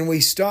 And then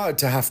we started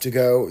to have to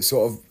go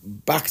sort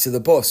of back to the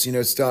bus,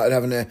 started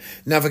having to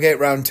navigate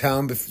around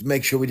town,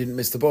 make sure we didn't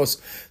miss the bus.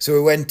 So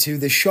we went to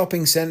the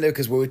shopping centre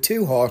because we were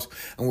too hot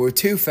and we were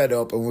too fed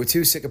up and we were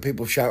too sick of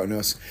people shouting at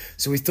us.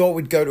 So we thought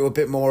we'd go to a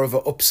bit more of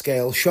an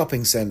upscale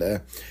shopping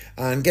centre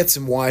and get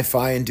some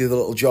Wi-Fi and do the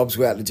little jobs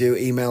we had to do,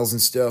 emails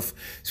and stuff.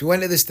 So we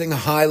went to this thing,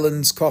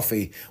 Highlands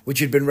Coffee, which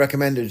had been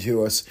recommended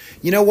to us.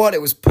 You know what?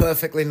 It was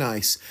perfectly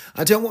nice.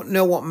 I don't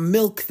know what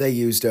milk they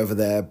used over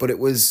there, but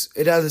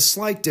it had a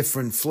slight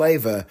different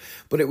flavour,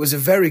 but it was a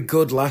very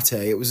good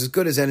latte. It was as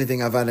good as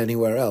anything I've had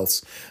anywhere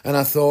else. And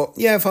I thought,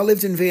 yeah, if I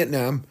lived in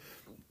Vietnam,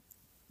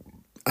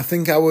 I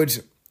think I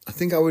would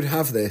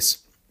have this.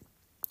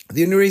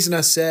 The only reason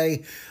I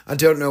say I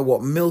don't know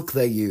what milk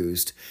they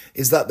used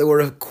is that there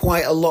were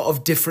quite a lot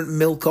of different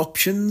milk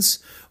options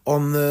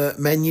on the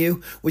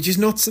menu, which is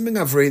not something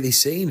I've really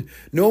seen.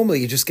 Normally,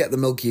 you just get the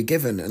milk you're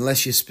given,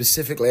 unless you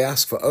specifically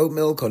ask for oat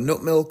milk or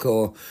nut milk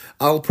or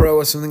Alpro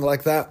or something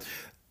like that.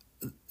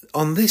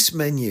 On this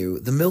menu,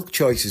 the milk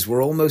choices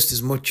were almost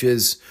as much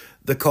as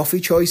the coffee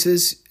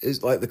choices,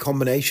 is like the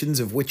combinations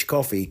of which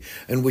coffee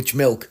and which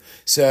milk.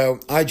 So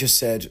I just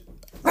said,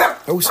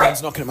 oh,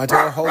 someone's knocking at my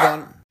door. Hold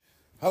on.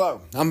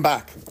 Hello, I'm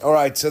back. All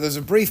right, so there's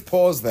a brief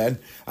pause then.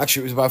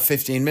 Actually, it was about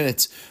 15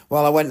 minutes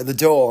while I went to the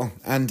door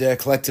and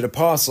collected a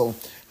parcel.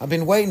 I've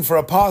been waiting for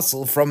a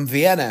parcel from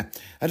Vienna.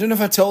 I don't know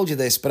if I told you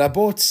this, but I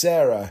bought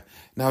Sarah.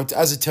 Now,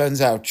 as it turns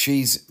out,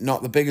 she's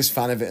not the biggest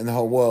fan of it in the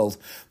whole world,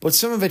 but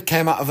some of it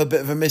came out of a bit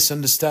of a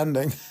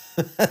misunderstanding.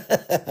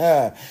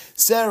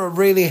 Sarah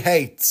really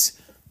hates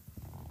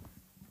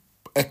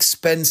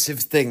expensive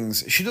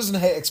things. She doesn't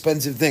hate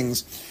expensive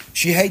things.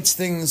 She hates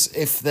things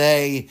if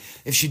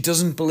she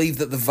doesn't believe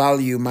that the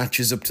value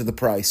matches up to the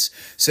price.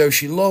 So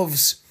she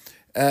loves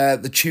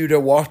the Tudor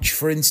watch,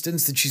 for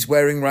instance, that she's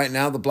wearing right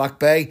now, the Black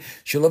Bay.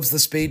 She loves the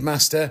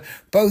Speedmaster.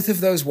 Both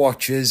of those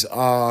watches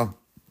are,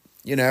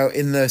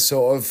 in the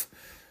sort of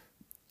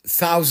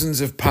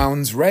thousands of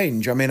pounds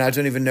range. I mean, I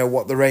don't even know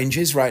what the range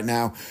is right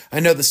now. I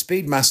know the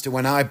Speedmaster,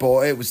 when I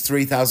bought it, was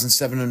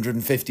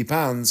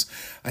 £3,750.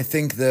 I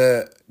think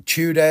the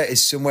Tudor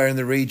is somewhere in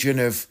the region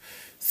of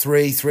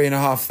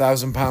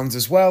 £3,500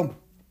 as well.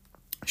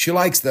 She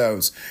likes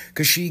those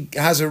because she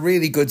has a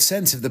really good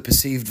sense of the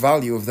perceived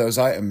value of those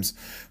items.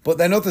 But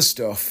then other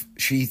stuff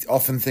she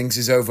often thinks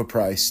is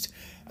overpriced.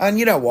 And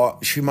you know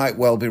what? She might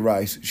well be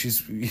right.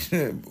 She's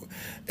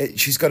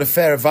got a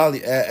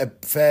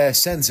fair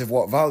sense of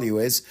what value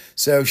is,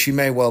 so she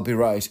may well be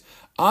right.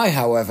 I,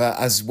 however,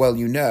 as well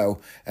you know,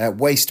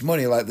 waste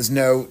money like there's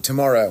no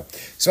tomorrow.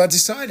 So I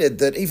decided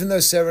that even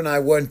though Sarah and I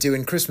weren't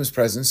doing Christmas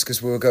presents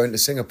because we were going to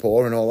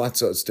Singapore and all that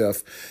sort of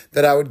stuff,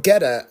 that I would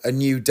get her a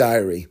new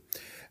diary.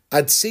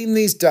 I'd seen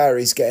these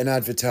diaries getting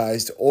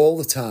advertised all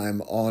the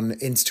time on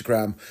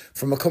Instagram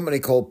from a company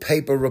called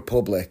Paper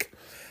Republic.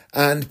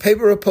 And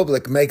Paper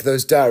Republic make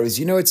those diaries.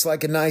 You know, it's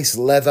like a nice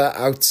leather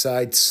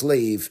outside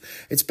sleeve.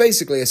 It's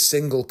basically a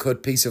single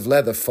cut piece of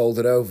leather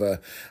folded over.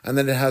 And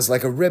then it has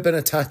like a ribbon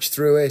attached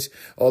through it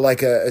or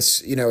like a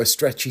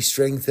stretchy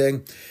string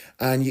thing.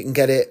 And you can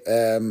get it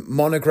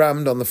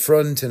monogrammed on the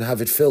front and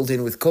have it filled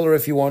in with colour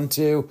if you want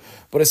to.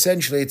 But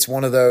essentially, it's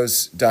one of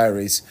those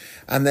diaries.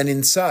 And then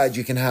inside,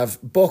 you can have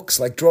books,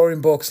 like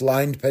drawing books,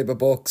 lined paper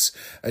books,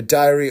 a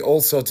diary, all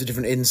sorts of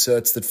different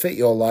inserts that fit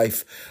your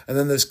life. And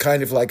then there's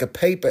kind of like a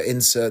paper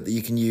insert that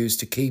you can use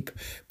to keep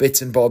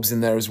bits and bobs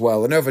in there as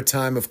well. And over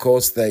time, of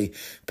course, they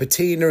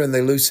patina and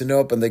they loosen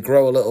up and they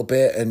grow a little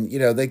bit. And, you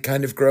know, they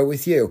kind of grow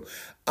with you.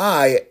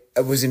 I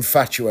was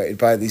infatuated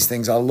by these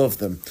things. I love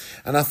them.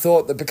 And I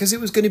thought that because it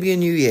was going to be a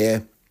new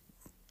year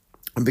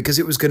and because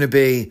it was going to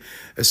be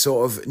a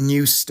sort of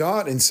new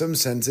start in some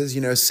senses,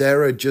 you know,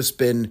 Sarah had just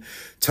been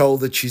told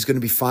that she's going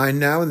to be fine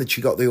now and that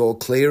she got the all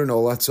clear and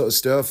all that sort of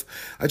stuff.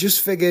 I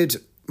just figured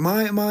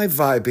my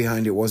vibe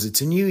behind it was it's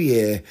a new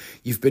year.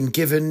 You've been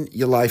given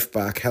your life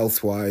back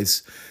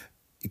health-wise.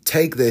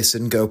 Take this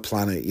and go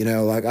plan it, you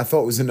know, like I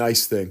thought it was a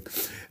nice thing.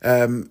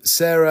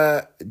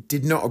 Sarah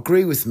did not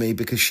agree with me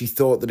because she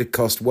thought that it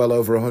cost well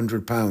over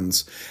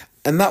 £100.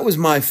 And that was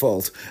my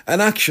fault.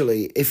 And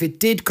actually, if it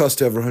did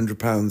cost over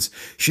 £100,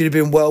 she'd have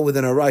been well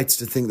within her rights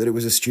to think that it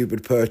was a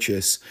stupid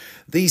purchase.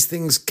 These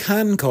things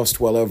can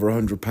cost well over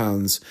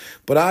 £100,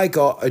 but I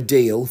got a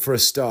deal for a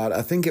start.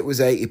 I think it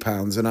was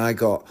 £80 and I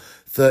got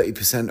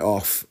 30%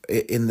 off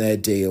in their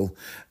deal.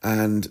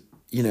 And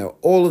you know,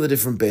 all of the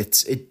different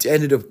bits, it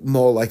ended up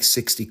more like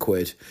 60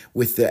 quid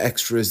with the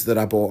extras that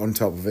I bought on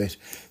top of it.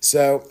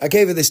 So I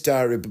gave her this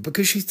diary, but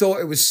because she thought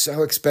it was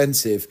so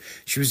expensive,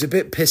 she was a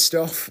bit pissed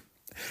off.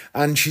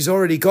 And she's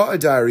already got a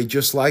diary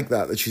just like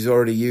that she's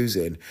already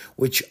using,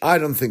 which I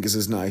don't think is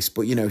as nice,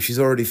 but, you know, she's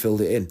already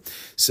filled it in.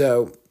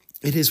 So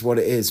it is what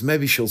it is.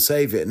 Maybe she'll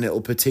save it and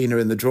it'll patina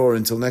in the drawer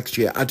until next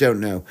year. I don't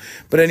know.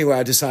 But anyway,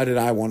 I decided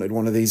I wanted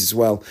one of these as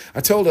well.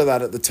 I told her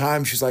that at the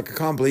time. She's like, I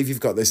can't believe you've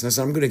got this. And I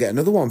said, I'm going to get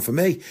another one for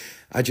me.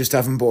 I just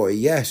haven't bought it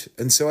yet.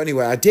 And so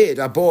anyway, I did.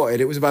 I bought it.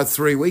 It was about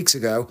 3 weeks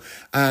ago.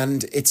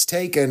 And it's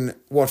taken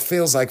what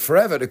feels like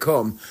forever to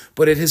come.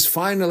 But it has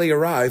finally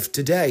arrived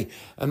today.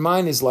 And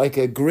mine is like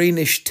a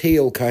greenish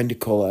teal kind of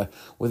colour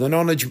with an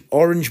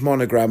orange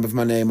monogram of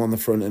my name on the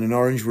front and an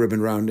orange ribbon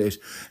around it.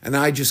 And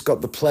I just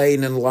got the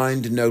plain and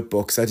lined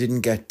notebooks. I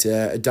didn't get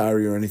a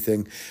diary or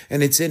anything.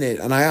 And it's in it.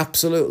 And I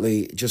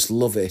absolutely just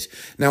love it.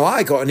 Now,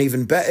 I got an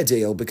even better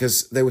deal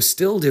because they were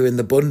still doing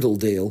the bundle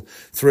deal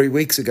 3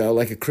 weeks ago,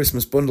 like a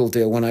Christmas bundle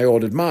deal when I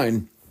ordered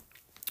mine.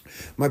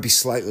 Might be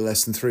slightly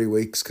less than 3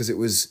 weeks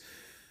because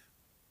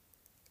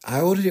I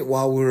ordered it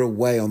while we were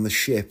away on the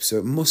ship, so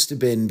it must have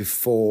been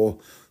before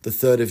the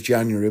 3rd of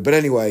January. But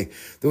anyway,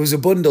 there was a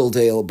bundle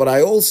deal, but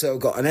I also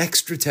got an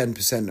extra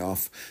 10%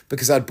 off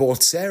because I'd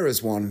bought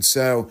Sarah's one.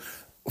 So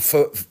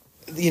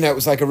it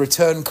was like a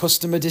return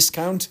customer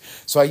discount.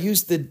 So I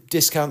used the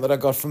discount that I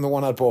got from the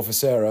one I'd bought for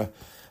Sarah,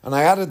 and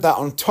I added that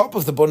on top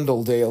of the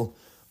bundle deal,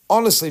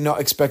 honestly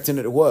not expecting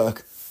it to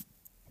work.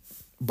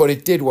 But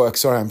it did work.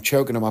 Sorry, I'm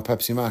choking on my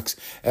Pepsi Max.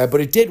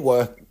 But it did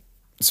work,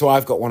 so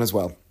I've got one as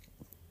well.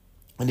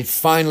 And it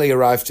finally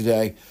arrived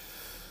today.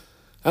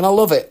 And I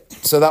love it.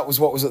 So that was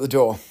what was at the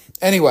door.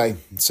 Anyway,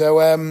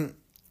 so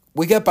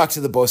we get back to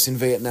the bus in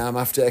Vietnam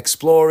after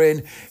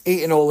exploring,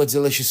 eating all the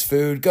delicious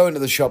food, going to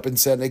the shopping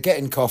centre,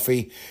 getting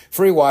coffee,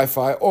 free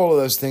Wi-Fi, all of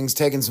those things,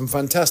 taking some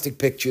fantastic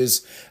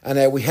pictures,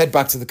 and we head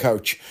back to the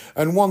coach.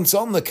 And once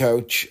on the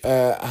coach,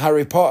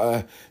 Harry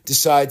Potter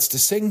decides to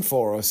sing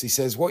for us. He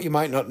says, what you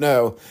might not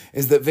know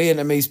is that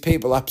Vietnamese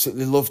people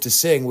absolutely love to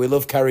sing. We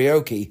love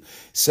karaoke.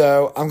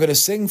 So I'm going to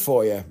sing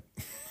for you.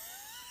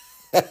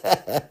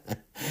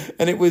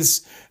 And it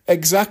was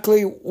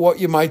exactly what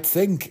you might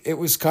think. It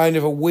was kind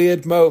of a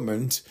weird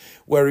moment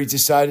where he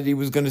decided he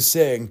was going to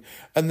sing.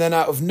 And then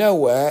out of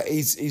nowhere,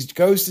 he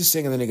goes to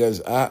sing and then he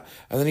goes, and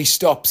then he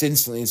stops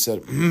instantly and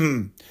said,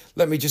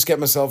 let me just get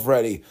myself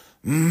ready.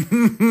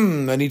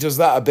 And he does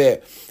that a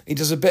bit. He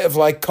does a bit of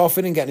like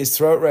coughing and getting his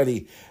throat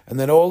ready. And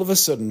then all of a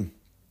sudden,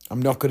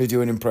 I'm not going to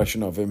do an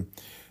impression of him.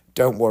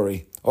 Don't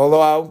worry.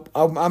 Although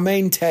I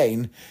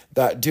maintain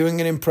that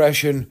doing an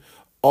impression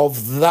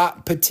of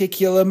that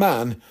particular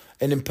man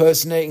and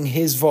impersonating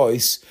his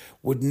voice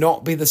would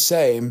not be the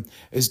same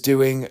as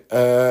doing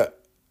a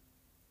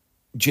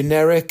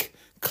generic,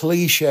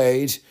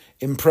 cliched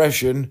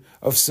impression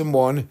of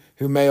someone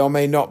who may or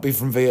may not be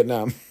from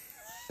Vietnam.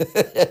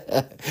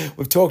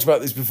 We've talked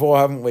about this before,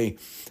 haven't we?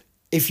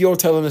 If you're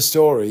telling a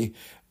story,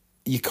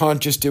 you can't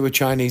just do a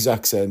Chinese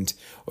accent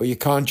or you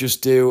can't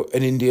just do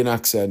an Indian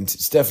accent.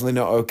 It's definitely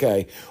not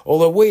okay.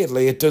 Although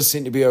weirdly, it does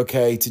seem to be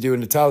okay to do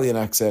an Italian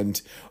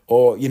accent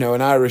or, you know,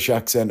 an Irish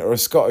accent or a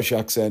Scottish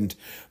accent.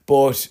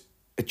 But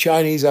a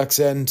Chinese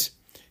accent,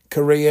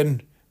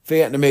 Korean,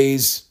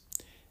 Vietnamese,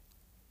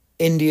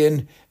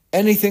 Indian,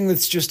 anything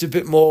that's just a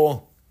bit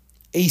more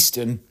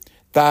Eastern,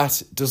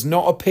 that does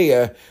not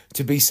appear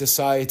to be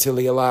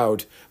societally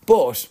allowed.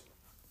 But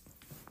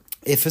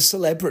if a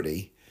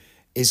celebrity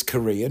is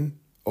Korean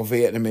or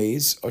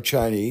Vietnamese or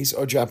Chinese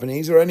or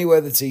Japanese or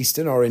anywhere that's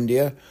Eastern or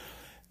India,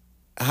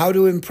 how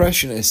do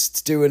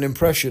impressionists do an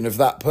impression of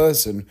that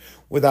person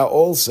without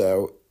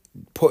also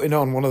putting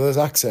on one of those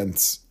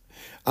accents?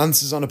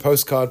 Answers on a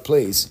postcard,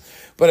 please.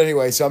 But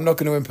anyway, so I'm not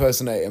going to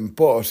impersonate him.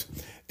 But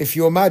if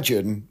you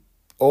imagine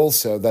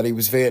also that he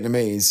was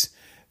Vietnamese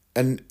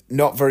and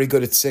not very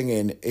good at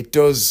singing, it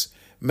does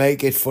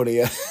make it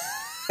funnier.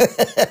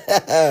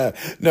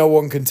 No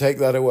one can take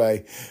that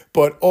away.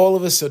 But all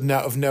of a sudden,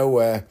 out of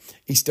nowhere,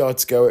 he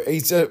starts going.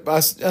 I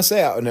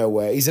say out of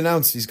nowhere. He's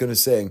announced he's going to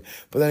sing,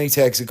 but then he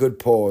takes a good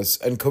pause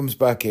and comes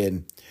back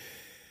in.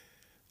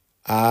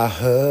 I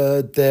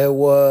heard there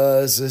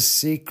was a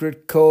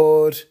secret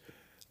chord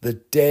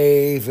that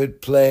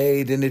David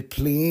played and it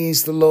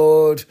pleased the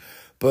Lord.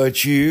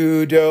 But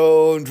you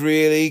don't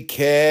really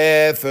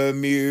care for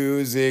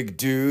music,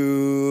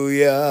 do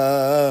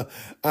ya?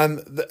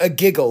 And a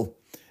giggle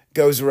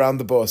goes around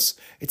the bus.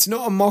 It's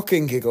not a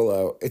mocking giggle,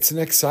 though. It's an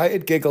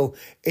excited giggle.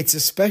 It's a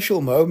special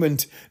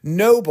moment.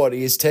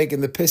 Nobody is taking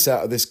the piss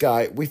out of this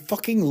guy. We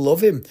fucking love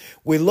him.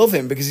 We love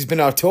him because he's been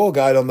our tour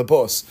guide on the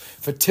bus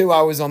for 2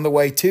 hours on the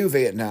way to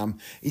Vietnam.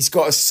 He's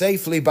got us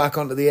safely back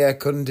onto the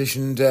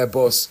air-conditioned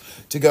bus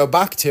to go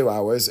back 2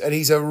 hours, and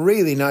he's a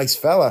really nice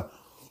fella.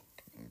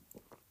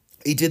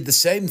 He did the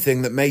same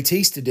thing that Mate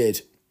Easter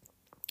did.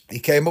 He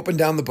came up and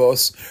down the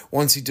bus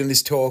once he'd done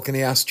his talk and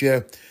he asked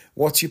you,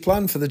 what's your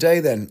plan for the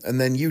day then?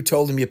 And then you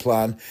told him your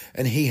plan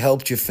and he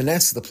helped you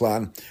finesse the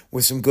plan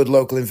with some good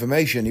local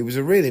information. He was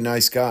a really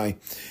nice guy.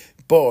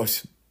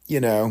 But,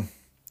 you know,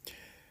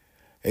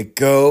 it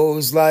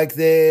goes like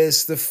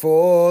this, the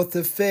fourth,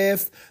 the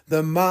fifth,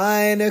 the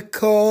minor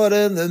chord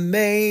and the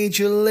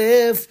major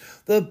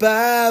lift, the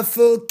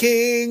baffled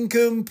king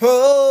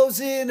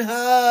composing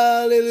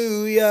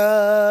hallelujah.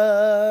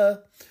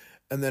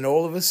 And then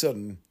all of a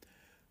sudden,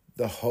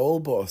 the whole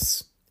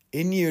bus,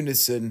 in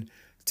unison,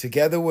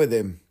 together with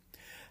him,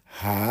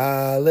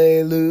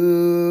 hallelujah.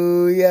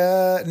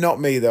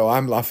 Not me, though.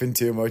 I'm laughing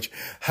too much.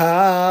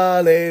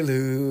 Hallelujah.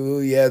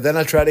 Then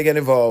I try to get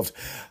involved.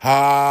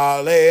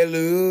 Hallelujah.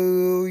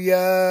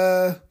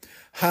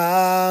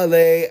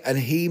 And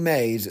he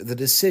made the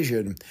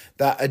decision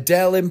that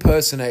Adele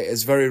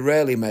impersonators very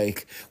rarely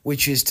make,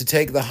 which is to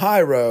take the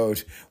high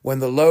road when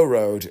the low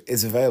road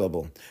is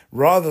available.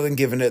 Rather than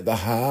giving it the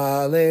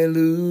hallelujah,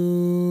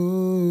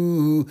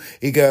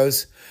 he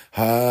goes,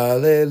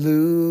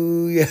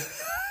 hallelujah.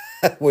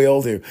 We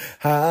all do.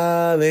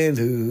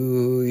 Hallelujah.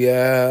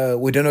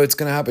 We don't know what's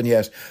going to happen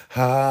yet.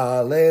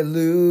 Hallelujah.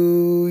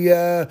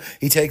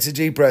 He takes a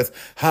deep breath.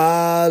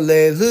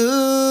 Hallelujah.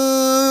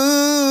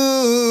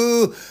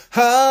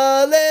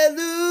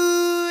 Hallelujah.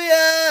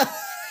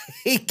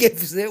 He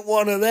gives it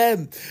one of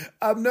them.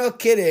 I'm not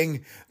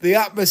kidding. The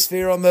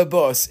atmosphere on the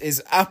bus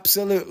is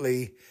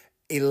absolutely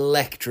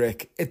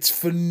electric. It's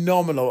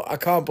phenomenal. I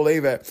can't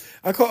believe it.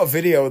 I caught a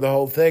video of the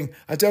whole thing.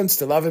 I don't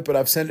still have it, but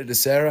I've sent it to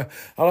Sarah.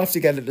 I'll have to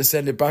get it to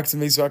send it back to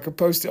me so I can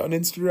post it on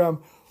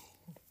Instagram.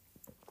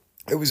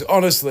 It was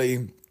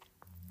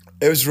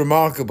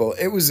remarkable.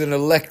 It was an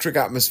electric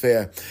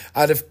atmosphere.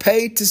 I'd have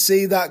paid to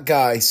see that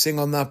guy sing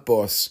on that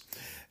bus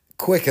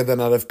quicker than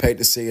I'd have paid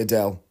to see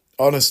Adele.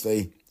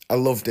 Honestly, I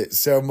loved it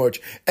so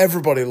much.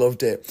 Everybody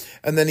loved it.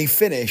 And then he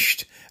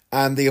finished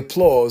and the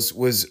applause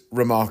was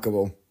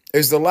remarkable. It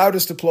was the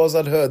loudest applause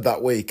I'd heard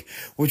that week,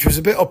 which was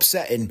a bit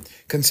upsetting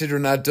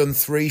considering I'd done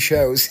 3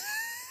 shows.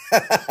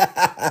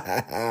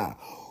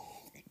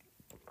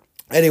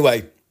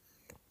 Anyway,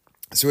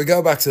 so we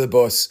go back to the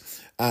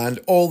bus and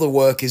all the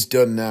work is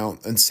done now.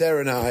 And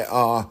Sarah and I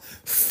are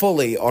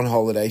fully on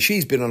holiday.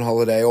 She's been on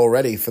holiday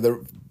already for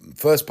the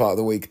first part of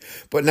the week,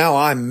 but now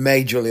I'm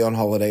majorly on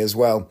holiday as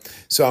well.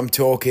 So I'm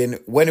talking,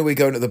 when are we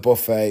going to the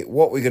buffet?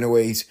 What we're going to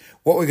eat?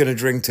 What we're going to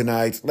drink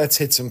tonight? Let's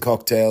hit some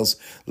cocktails.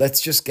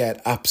 Let's just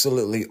get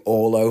absolutely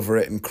all over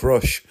it and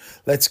crush.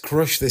 Let's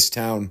crush this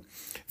town.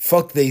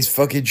 Fuck these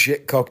fucking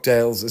shit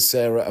cocktails, as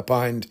Sarah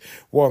opined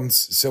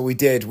once. So we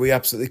did. We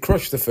absolutely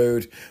crushed the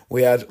food.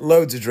 We had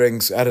loads of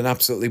drinks, had an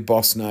absolutely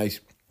boss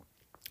night.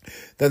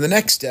 Then the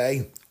next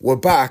day, we're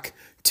back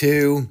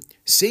to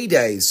Sea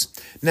Days.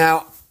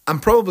 Now, I'm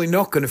probably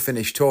not going to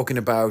finish talking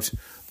about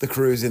the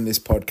cruise in this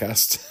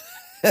podcast.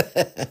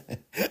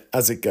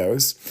 as it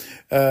goes.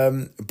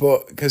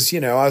 But because,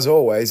 as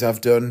always,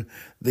 I've done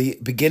the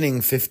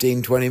beginning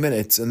 15, 20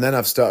 minutes and then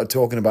I've started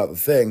talking about the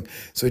thing.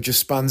 So it just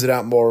spans it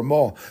out more and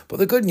more. But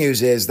the good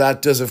news is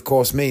that does, of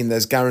course, mean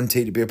there's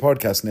guaranteed to be a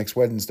podcast next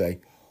Wednesday.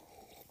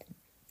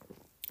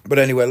 But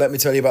anyway, let me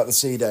tell you about the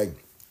C day.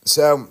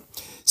 So,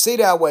 C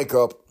day I wake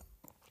up,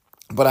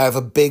 but I have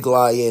a big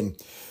lie in.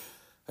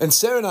 And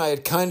Sarah and I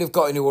had kind of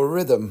got into a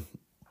rhythm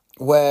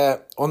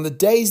where on the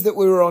days that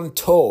we were on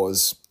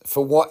tours,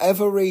 for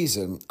whatever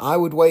reason, I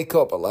would wake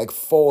up at like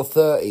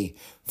 4:30,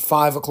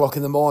 5 o'clock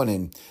in the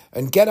morning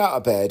and get out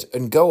of bed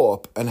and go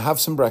up and have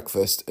some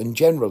breakfast and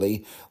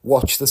generally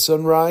watch the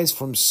sunrise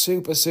from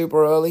super,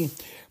 super early.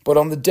 But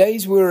on the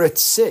days we were at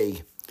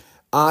sea,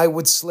 I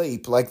would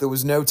sleep like there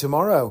was no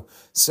tomorrow.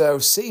 So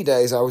sea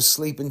days, I was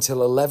sleeping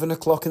till 11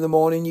 o'clock in the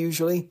morning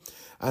usually.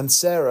 And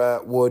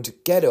Sarah would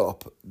get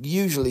up,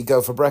 usually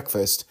go for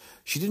breakfast.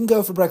 She didn't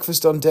go for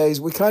breakfast on days.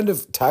 We kind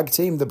of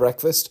tag-teamed the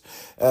breakfast.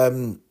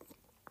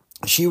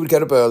 She would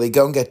get up early,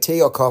 go and get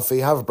tea or coffee,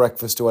 have a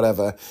breakfast or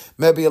whatever,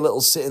 maybe a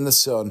little sit in the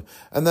sun.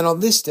 And then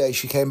on this day,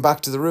 she came back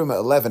to the room at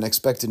 11,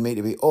 expected me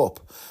to be up.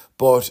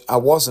 But I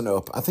wasn't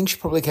up. I think she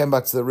probably came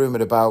back to the room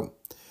at about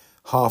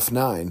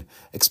 9:30,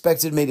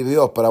 expected me to be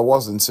up, but I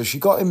wasn't. So she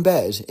got in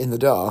bed in the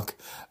dark,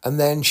 and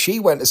then she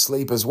went to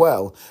sleep as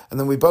well. And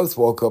then we both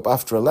woke up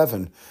after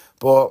 11.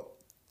 But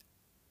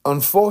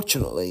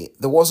unfortunately,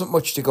 there wasn't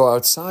much to go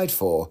outside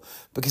for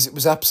because it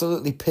was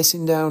absolutely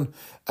pissing down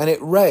and it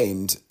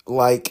rained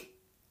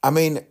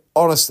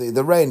honestly,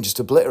 the rain just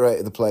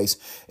obliterated the place.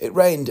 It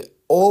rained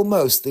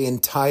almost the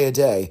entire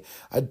day.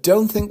 I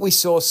don't think we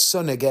saw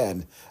sun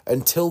again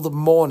until the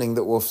morning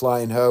that we were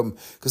flying home,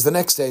 because the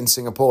next day in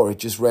Singapore it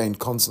just rained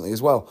constantly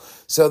as well.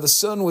 So the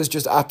sun was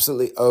just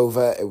absolutely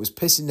over. It was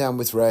pissing down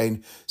with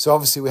rain. So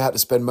obviously we had to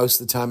spend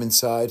most of the time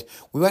inside.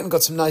 We went and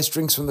got some nice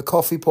drinks from the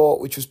coffee pot,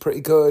 which was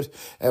pretty good.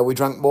 We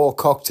drank more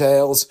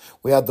cocktails.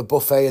 We had the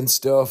buffet and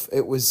stuff.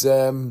 It was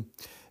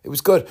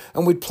good.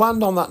 And we'd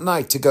planned on that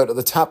night to go to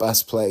the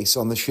tapas place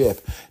on the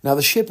ship. Now,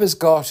 the ship has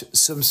got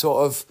some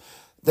sort of...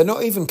 They're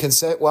not even...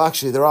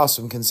 actually, there are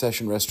some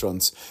concession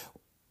restaurants.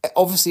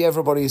 Obviously,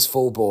 everybody is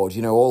full board.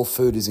 All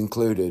food is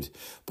included.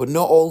 But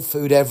not all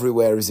food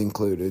everywhere is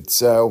included.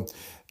 So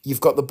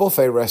you've got the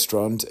buffet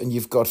restaurant and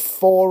you've got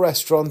 4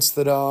 restaurants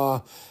that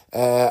are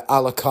a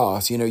la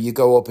carte. You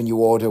go up and you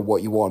order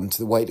what you want.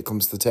 The waiter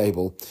comes to the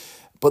table.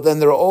 But then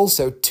there are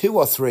also 2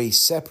 or 3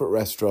 separate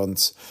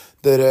restaurants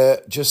that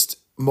are just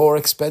more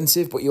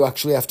expensive, but you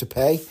actually have to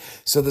pay.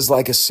 So there's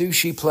like a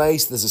sushi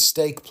place, there's a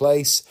steak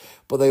place,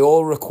 but they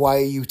all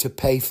require you to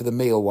pay for the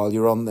meal while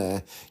you're on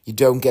there. You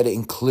don't get it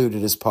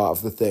included as part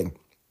of the thing.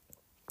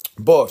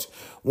 But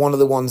one of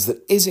the ones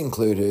that is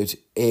included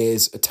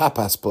is a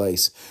tapas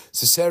place.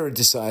 So Sarah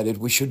decided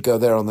we should go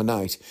there on the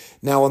night.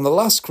 Now, on the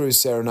last cruise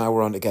Sarah and I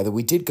were on together,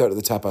 we did go to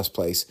the tapas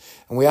place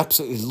and we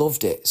absolutely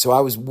loved it. So I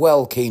was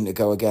well keen to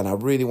go again. I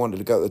really wanted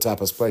to go to the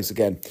tapas place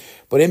again.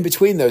 But in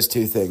between those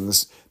two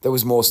things, there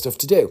was more stuff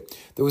to do.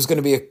 There was going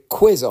to be a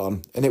quiz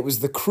on, and it was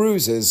the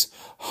cruise's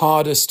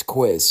hardest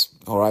quiz.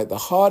 All right, the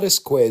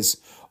hardest quiz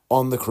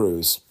on the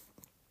cruise.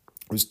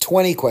 It was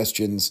 20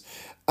 questions.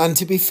 And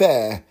to be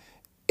fair,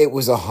 it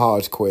was a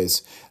hard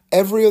quiz.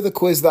 Every other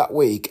quiz that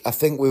week, I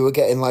think we were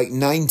getting like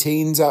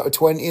 19s out of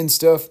 20 and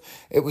stuff.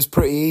 It was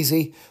pretty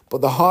easy.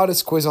 But the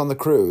hardest quiz on the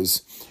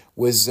cruise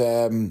was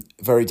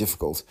very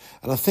difficult.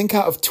 And I think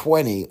out of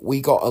 20, we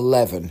got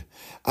 11.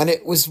 And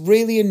it was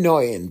really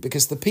annoying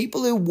because the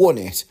people who won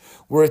it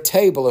were a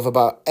table of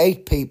about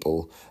 8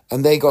 people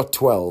and they got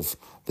 12.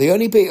 They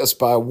only beat us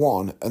by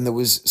 1 and there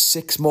was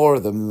 6 more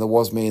of them than there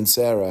was me and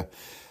Sarah.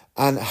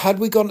 And had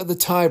we gone to the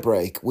tie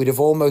break, we'd have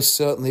almost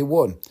certainly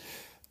won.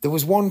 There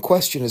was one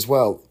question as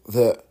well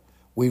that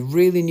we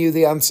really knew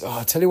the answer.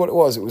 I'll tell you what it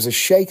was. It was a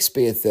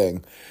Shakespeare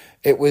thing.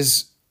 It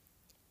was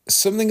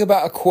something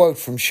about a quote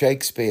from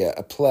Shakespeare,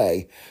 a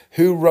play.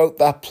 Who wrote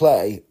that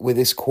play with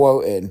this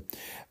quote in?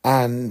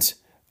 And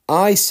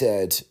I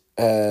said,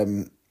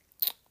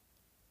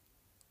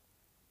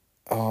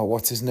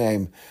 what's his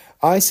name?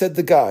 I said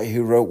the guy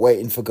who wrote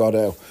Waiting for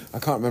Godot. I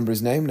can't remember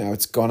his name now.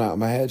 It's gone out of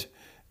my head.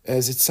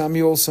 Is it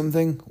Samuel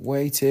something?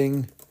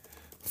 Waiting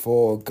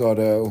for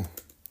Godot.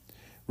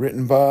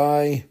 Written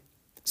by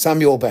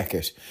Samuel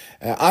Beckett.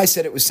 I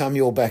said it was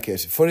Samuel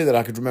Beckett. Funny that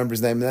I could remember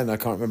his name then, I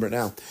can't remember it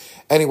now.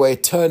 Anyway,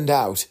 it turned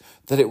out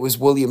that it was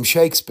William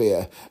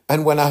Shakespeare.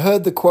 And when I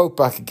heard the quote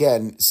back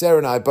again, Sarah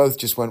and I both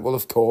just went, well,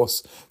 of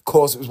course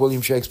it was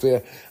William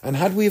Shakespeare. And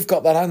had we have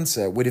got that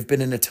answer, we'd have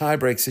been in a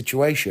tie-break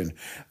situation.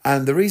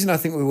 And the reason I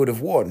think we would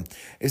have won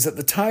is that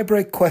the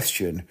tie-break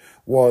question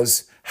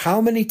was, how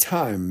many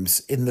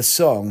times in the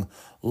song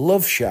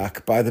Love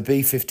Shack by the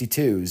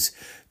B-52s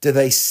do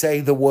they say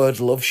the word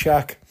Love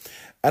Shack?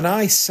 And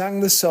I sang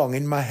the song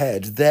in my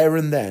head there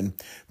and then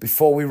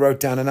before we wrote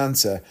down an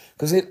answer.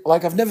 Because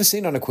I've never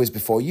seen on a quiz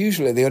before.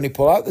 Usually they only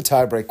pull out the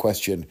tiebreak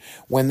question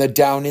when they're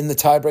down in the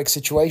tiebreak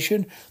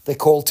situation. They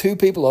call 2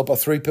 people up or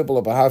 3 people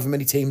up or however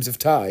many teams have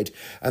tied.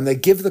 And they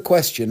give the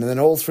question and then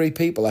all 3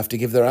 people have to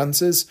give their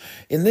answers.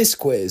 In this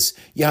quiz,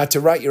 you had to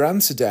write your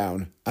answer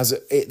down.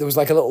 There was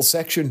like a little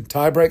section,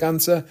 tiebreak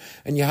answer,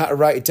 and you had to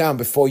write it down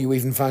before you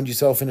even found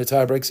yourself in a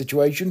tiebreak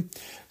situation.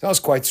 That was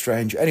quite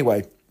strange.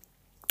 Anyway,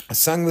 I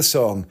sang the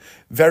song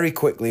very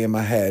quickly in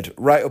my head,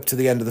 right up to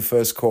the end of the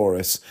first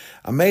chorus.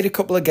 I made a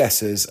couple of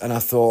guesses and I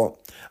thought,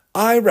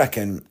 I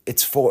reckon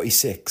it's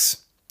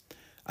 46.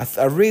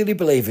 I really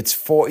believe it's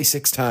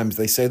 46 times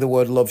they say the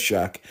word Love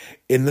Shack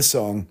in the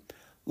song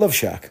Love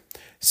Shack.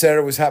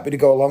 Sarah was happy to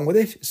go along with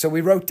it, so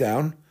we wrote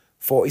down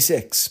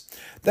 46.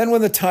 Then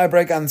when the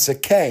tiebreak answer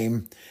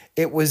came,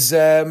 it was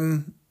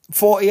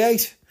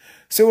 48.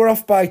 So we're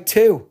off by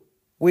 2.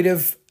 We'd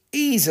have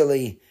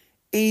easily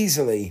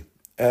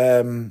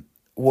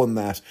won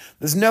that.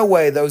 There's no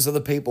way those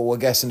other people were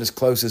guessing as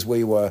close as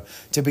we were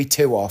to be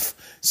 2 off.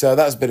 So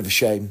that was a bit of a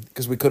shame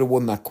because we could have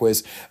won that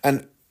quiz.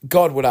 And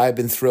God, would I have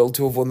been thrilled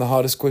to have won the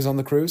hardest quiz on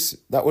the cruise.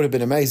 That would have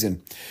been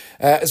amazing.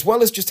 As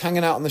well as just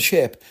hanging out on the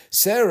ship,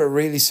 Sarah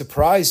really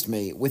surprised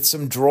me with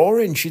some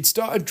drawing. She'd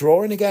started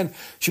drawing again.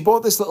 She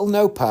bought this little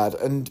notepad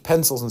and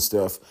pencils and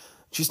stuff.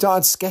 She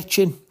started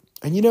sketching.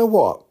 And you know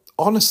what?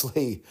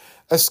 Honestly,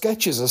 her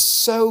sketches are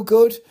so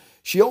good.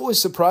 She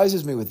always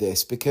surprises me with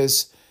this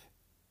because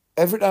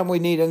every time we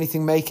need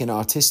anything making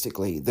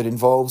artistically that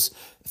involves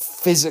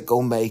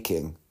physical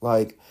making,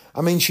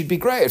 she'd be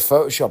great at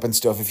Photoshop and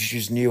stuff if she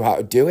just knew how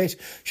to do it.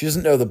 She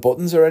doesn't know the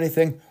buttons or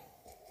anything.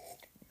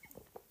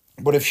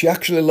 But if she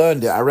actually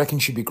learned it, I reckon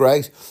she'd be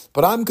great.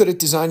 But I'm good at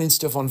designing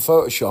stuff on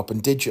Photoshop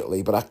and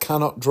digitally, but I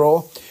cannot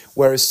draw.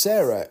 Whereas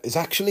Sarah is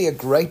actually a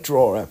great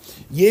drawer.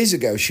 Years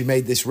ago, she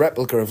made this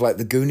replica of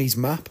the Goonies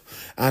map.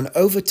 And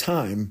over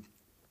time,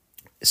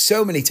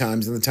 so many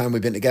times in the time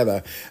we've been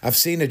together, I've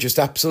seen her just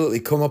absolutely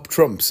come up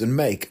trumps and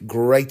make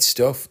great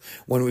stuff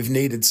when we've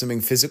needed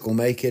something physical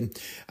making.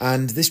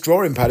 And this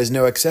drawing pad is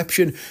no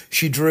exception.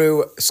 She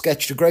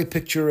sketched a great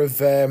picture of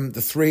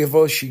the 3 of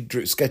us. She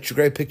sketched a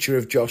great picture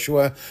of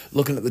Joshua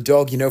looking at the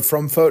dog,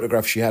 from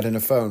photographs she had in her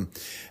phone.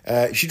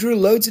 She drew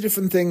loads of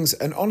different things.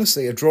 And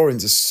honestly, her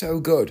drawings are so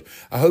good.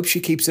 I hope she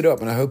keeps it up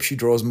and I hope she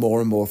draws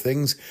more and more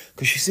things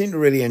because she seemed to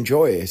really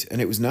enjoy it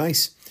and it was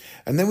nice.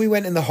 And then we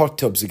went in the hot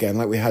tubs again,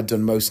 like we had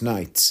done most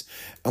nights.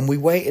 And we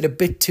waited a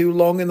bit too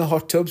long in the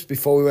hot tubs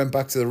before we went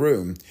back to the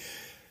room.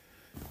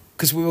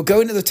 Because we were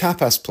going to the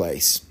tapas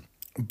place.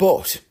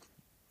 But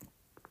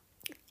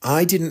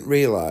I didn't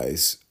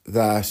realise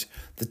that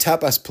the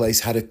tapas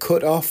place had a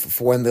cut-off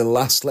for when they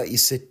last let you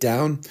sit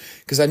down.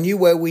 Because I knew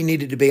where we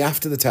needed to be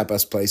after the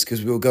tapas place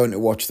because we were going to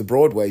watch the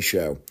Broadway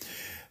show.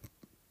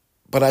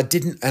 But I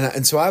didn't,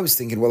 and so I was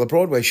thinking, well, the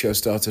Broadway show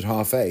starts at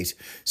 8:30.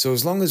 So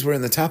as long as we're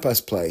in the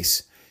tapas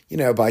place,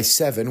 by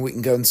 7, we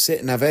can go and sit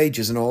and have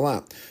ages and all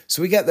that.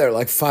 So we get there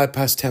at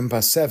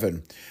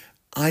 7:10.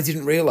 I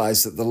didn't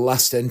realise that the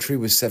last entry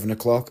was 7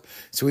 o'clock.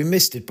 So we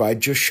missed it by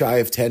just shy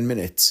of 10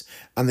 minutes.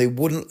 And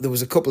there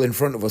was a couple in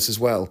front of us as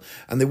well.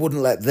 And they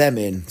wouldn't let them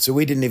in. So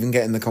we didn't even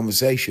get in the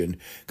conversation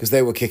because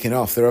they were kicking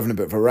off. They were having a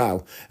bit of a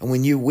row. And we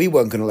knew we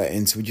weren't going to let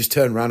in. So we just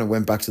turned around and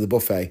went back to the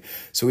buffet.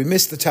 So we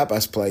missed the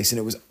tapas place. And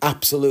it was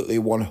absolutely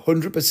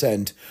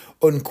 100%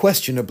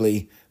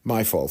 unquestionably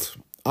my fault.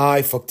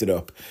 I fucked it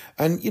up.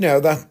 And,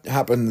 that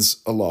happens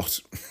a lot.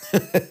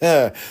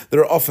 There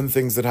are often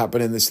things that happen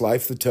in this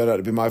life that turn out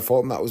to be my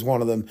fault, and that was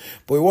one of them.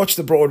 But we watched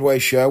the Broadway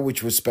show,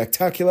 which was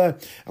spectacular,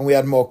 and we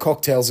had more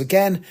cocktails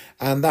again,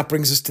 and that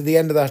brings us to the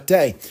end of that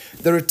day.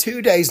 There are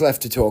 2 days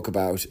left to talk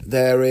about.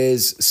 There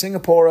is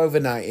Singapore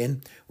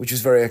overnighting, which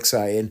was very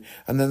exciting,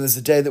 and then there's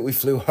the day that we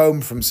flew home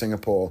from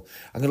Singapore.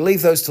 I'm going to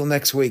leave those till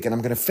next week, and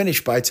I'm going to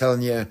finish by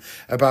telling you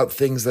about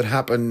things that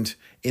happened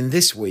in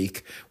this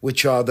week,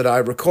 which are that I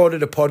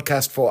recorded a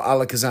podcast for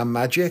Alakazam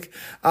Magic.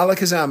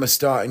 Alakazam are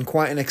starting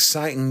quite an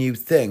exciting new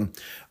thing.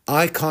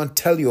 I can't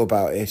tell you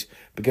about it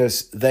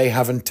because they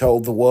haven't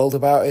told the world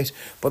about it,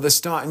 but they're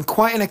starting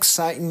quite an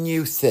exciting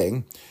new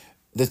thing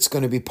that's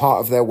going to be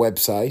part of their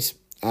website,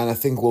 and I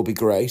think will be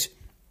great.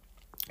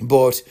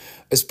 But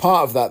as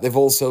part of that, they've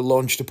also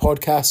launched a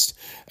podcast.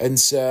 And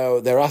so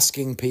they're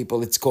asking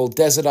people, it's called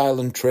Desert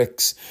Island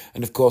Tricks.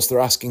 And of course, they're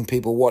asking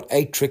people what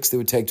 8 tricks they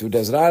would take to a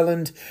desert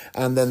island.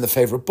 And then the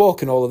favourite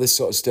book and all of this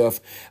sort of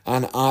stuff.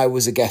 And I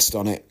was a guest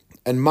on it.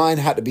 And mine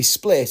had to be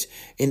split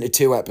into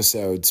 2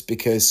 episodes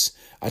because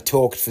I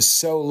talked for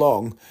so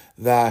long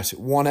that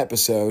 1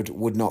 episode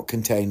would not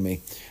contain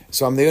me.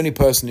 So I'm the only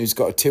person who's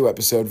got a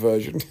 2-episode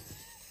version.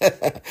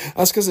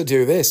 That's because I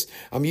do this.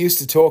 I'm used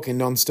to talking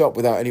non-stop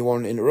without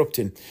anyone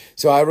interrupting.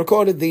 So I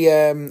recorded the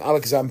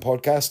Alakazam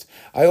podcast.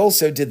 I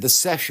also did the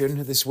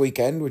session this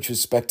weekend, which was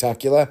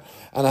spectacular.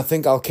 And I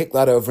think I'll kick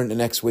that over into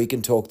next week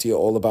and talk to you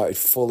all about it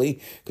fully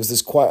because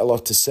there's quite a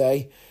lot to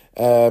say.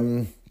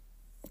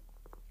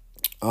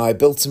 I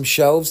built some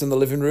shelves in the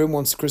living room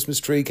once the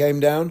Christmas tree came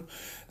down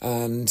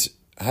and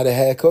had a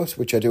haircut,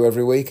 which I do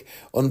every week,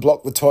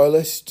 unblocked the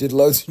toilet, did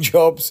loads of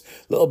jobs,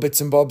 little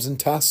bits and bobs and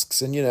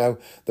tasks, and,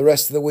 the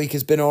rest of the week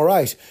has been all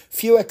right.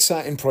 Few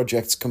exciting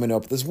projects coming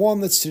up. There's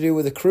one that's to do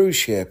with a cruise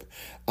ship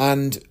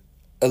and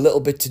a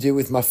little bit to do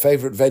with my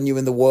favourite venue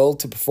in the world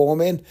to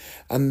perform in,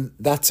 and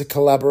that's a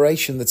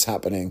collaboration that's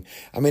happening.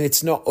 I mean,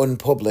 it's not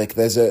unpublic.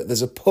 There's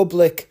a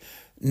public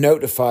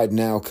notified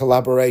now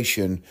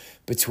collaboration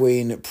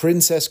between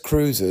Princess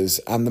Cruises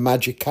and the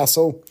Magic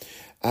Castle,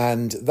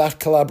 and that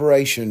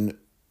collaboration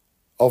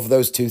of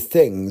those two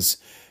things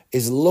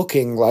is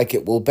looking like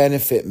it will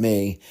benefit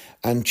me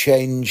and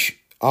change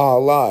our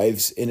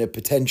lives in a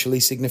potentially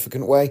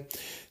significant way.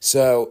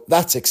 So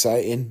that's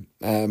exciting.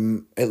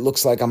 It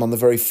looks like I'm on the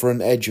very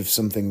front edge of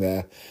something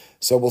there.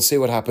 So we'll see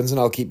what happens and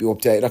I'll keep you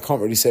updated. I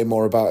can't really say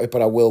more about it,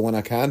 but I will when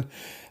I can.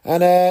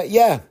 And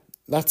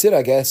that's it,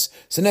 I guess.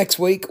 So next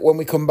week, when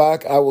we come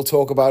back, I will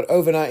talk about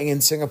overnighting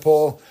in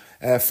Singapore,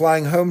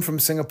 flying home from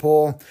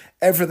Singapore,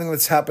 everything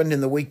that's happened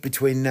in the week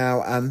between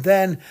now and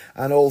then,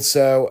 and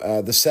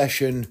also the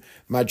session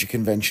Magic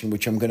Convention,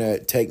 which I'm going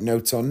to take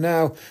notes on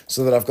now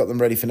so that I've got them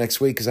ready for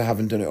next week because I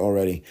haven't done it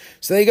already.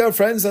 So there you go,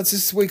 friends. That's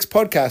this week's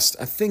podcast.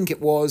 I think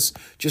it was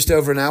just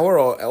over an hour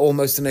or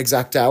almost an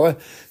exact hour.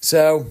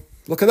 So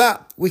look at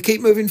that. We keep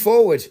moving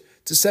forward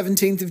to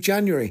 17th of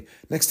January.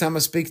 Next time I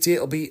speak to you,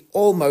 it'll be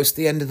almost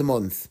the end of the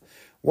month.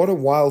 What a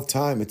wild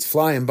time. It's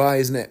flying by,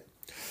 isn't it?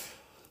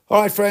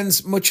 All right,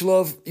 friends, much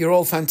love. You're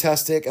all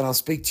fantastic, and I'll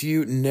speak to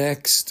you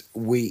next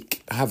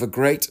week. Have a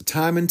great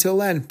time until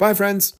then. Bye, friends.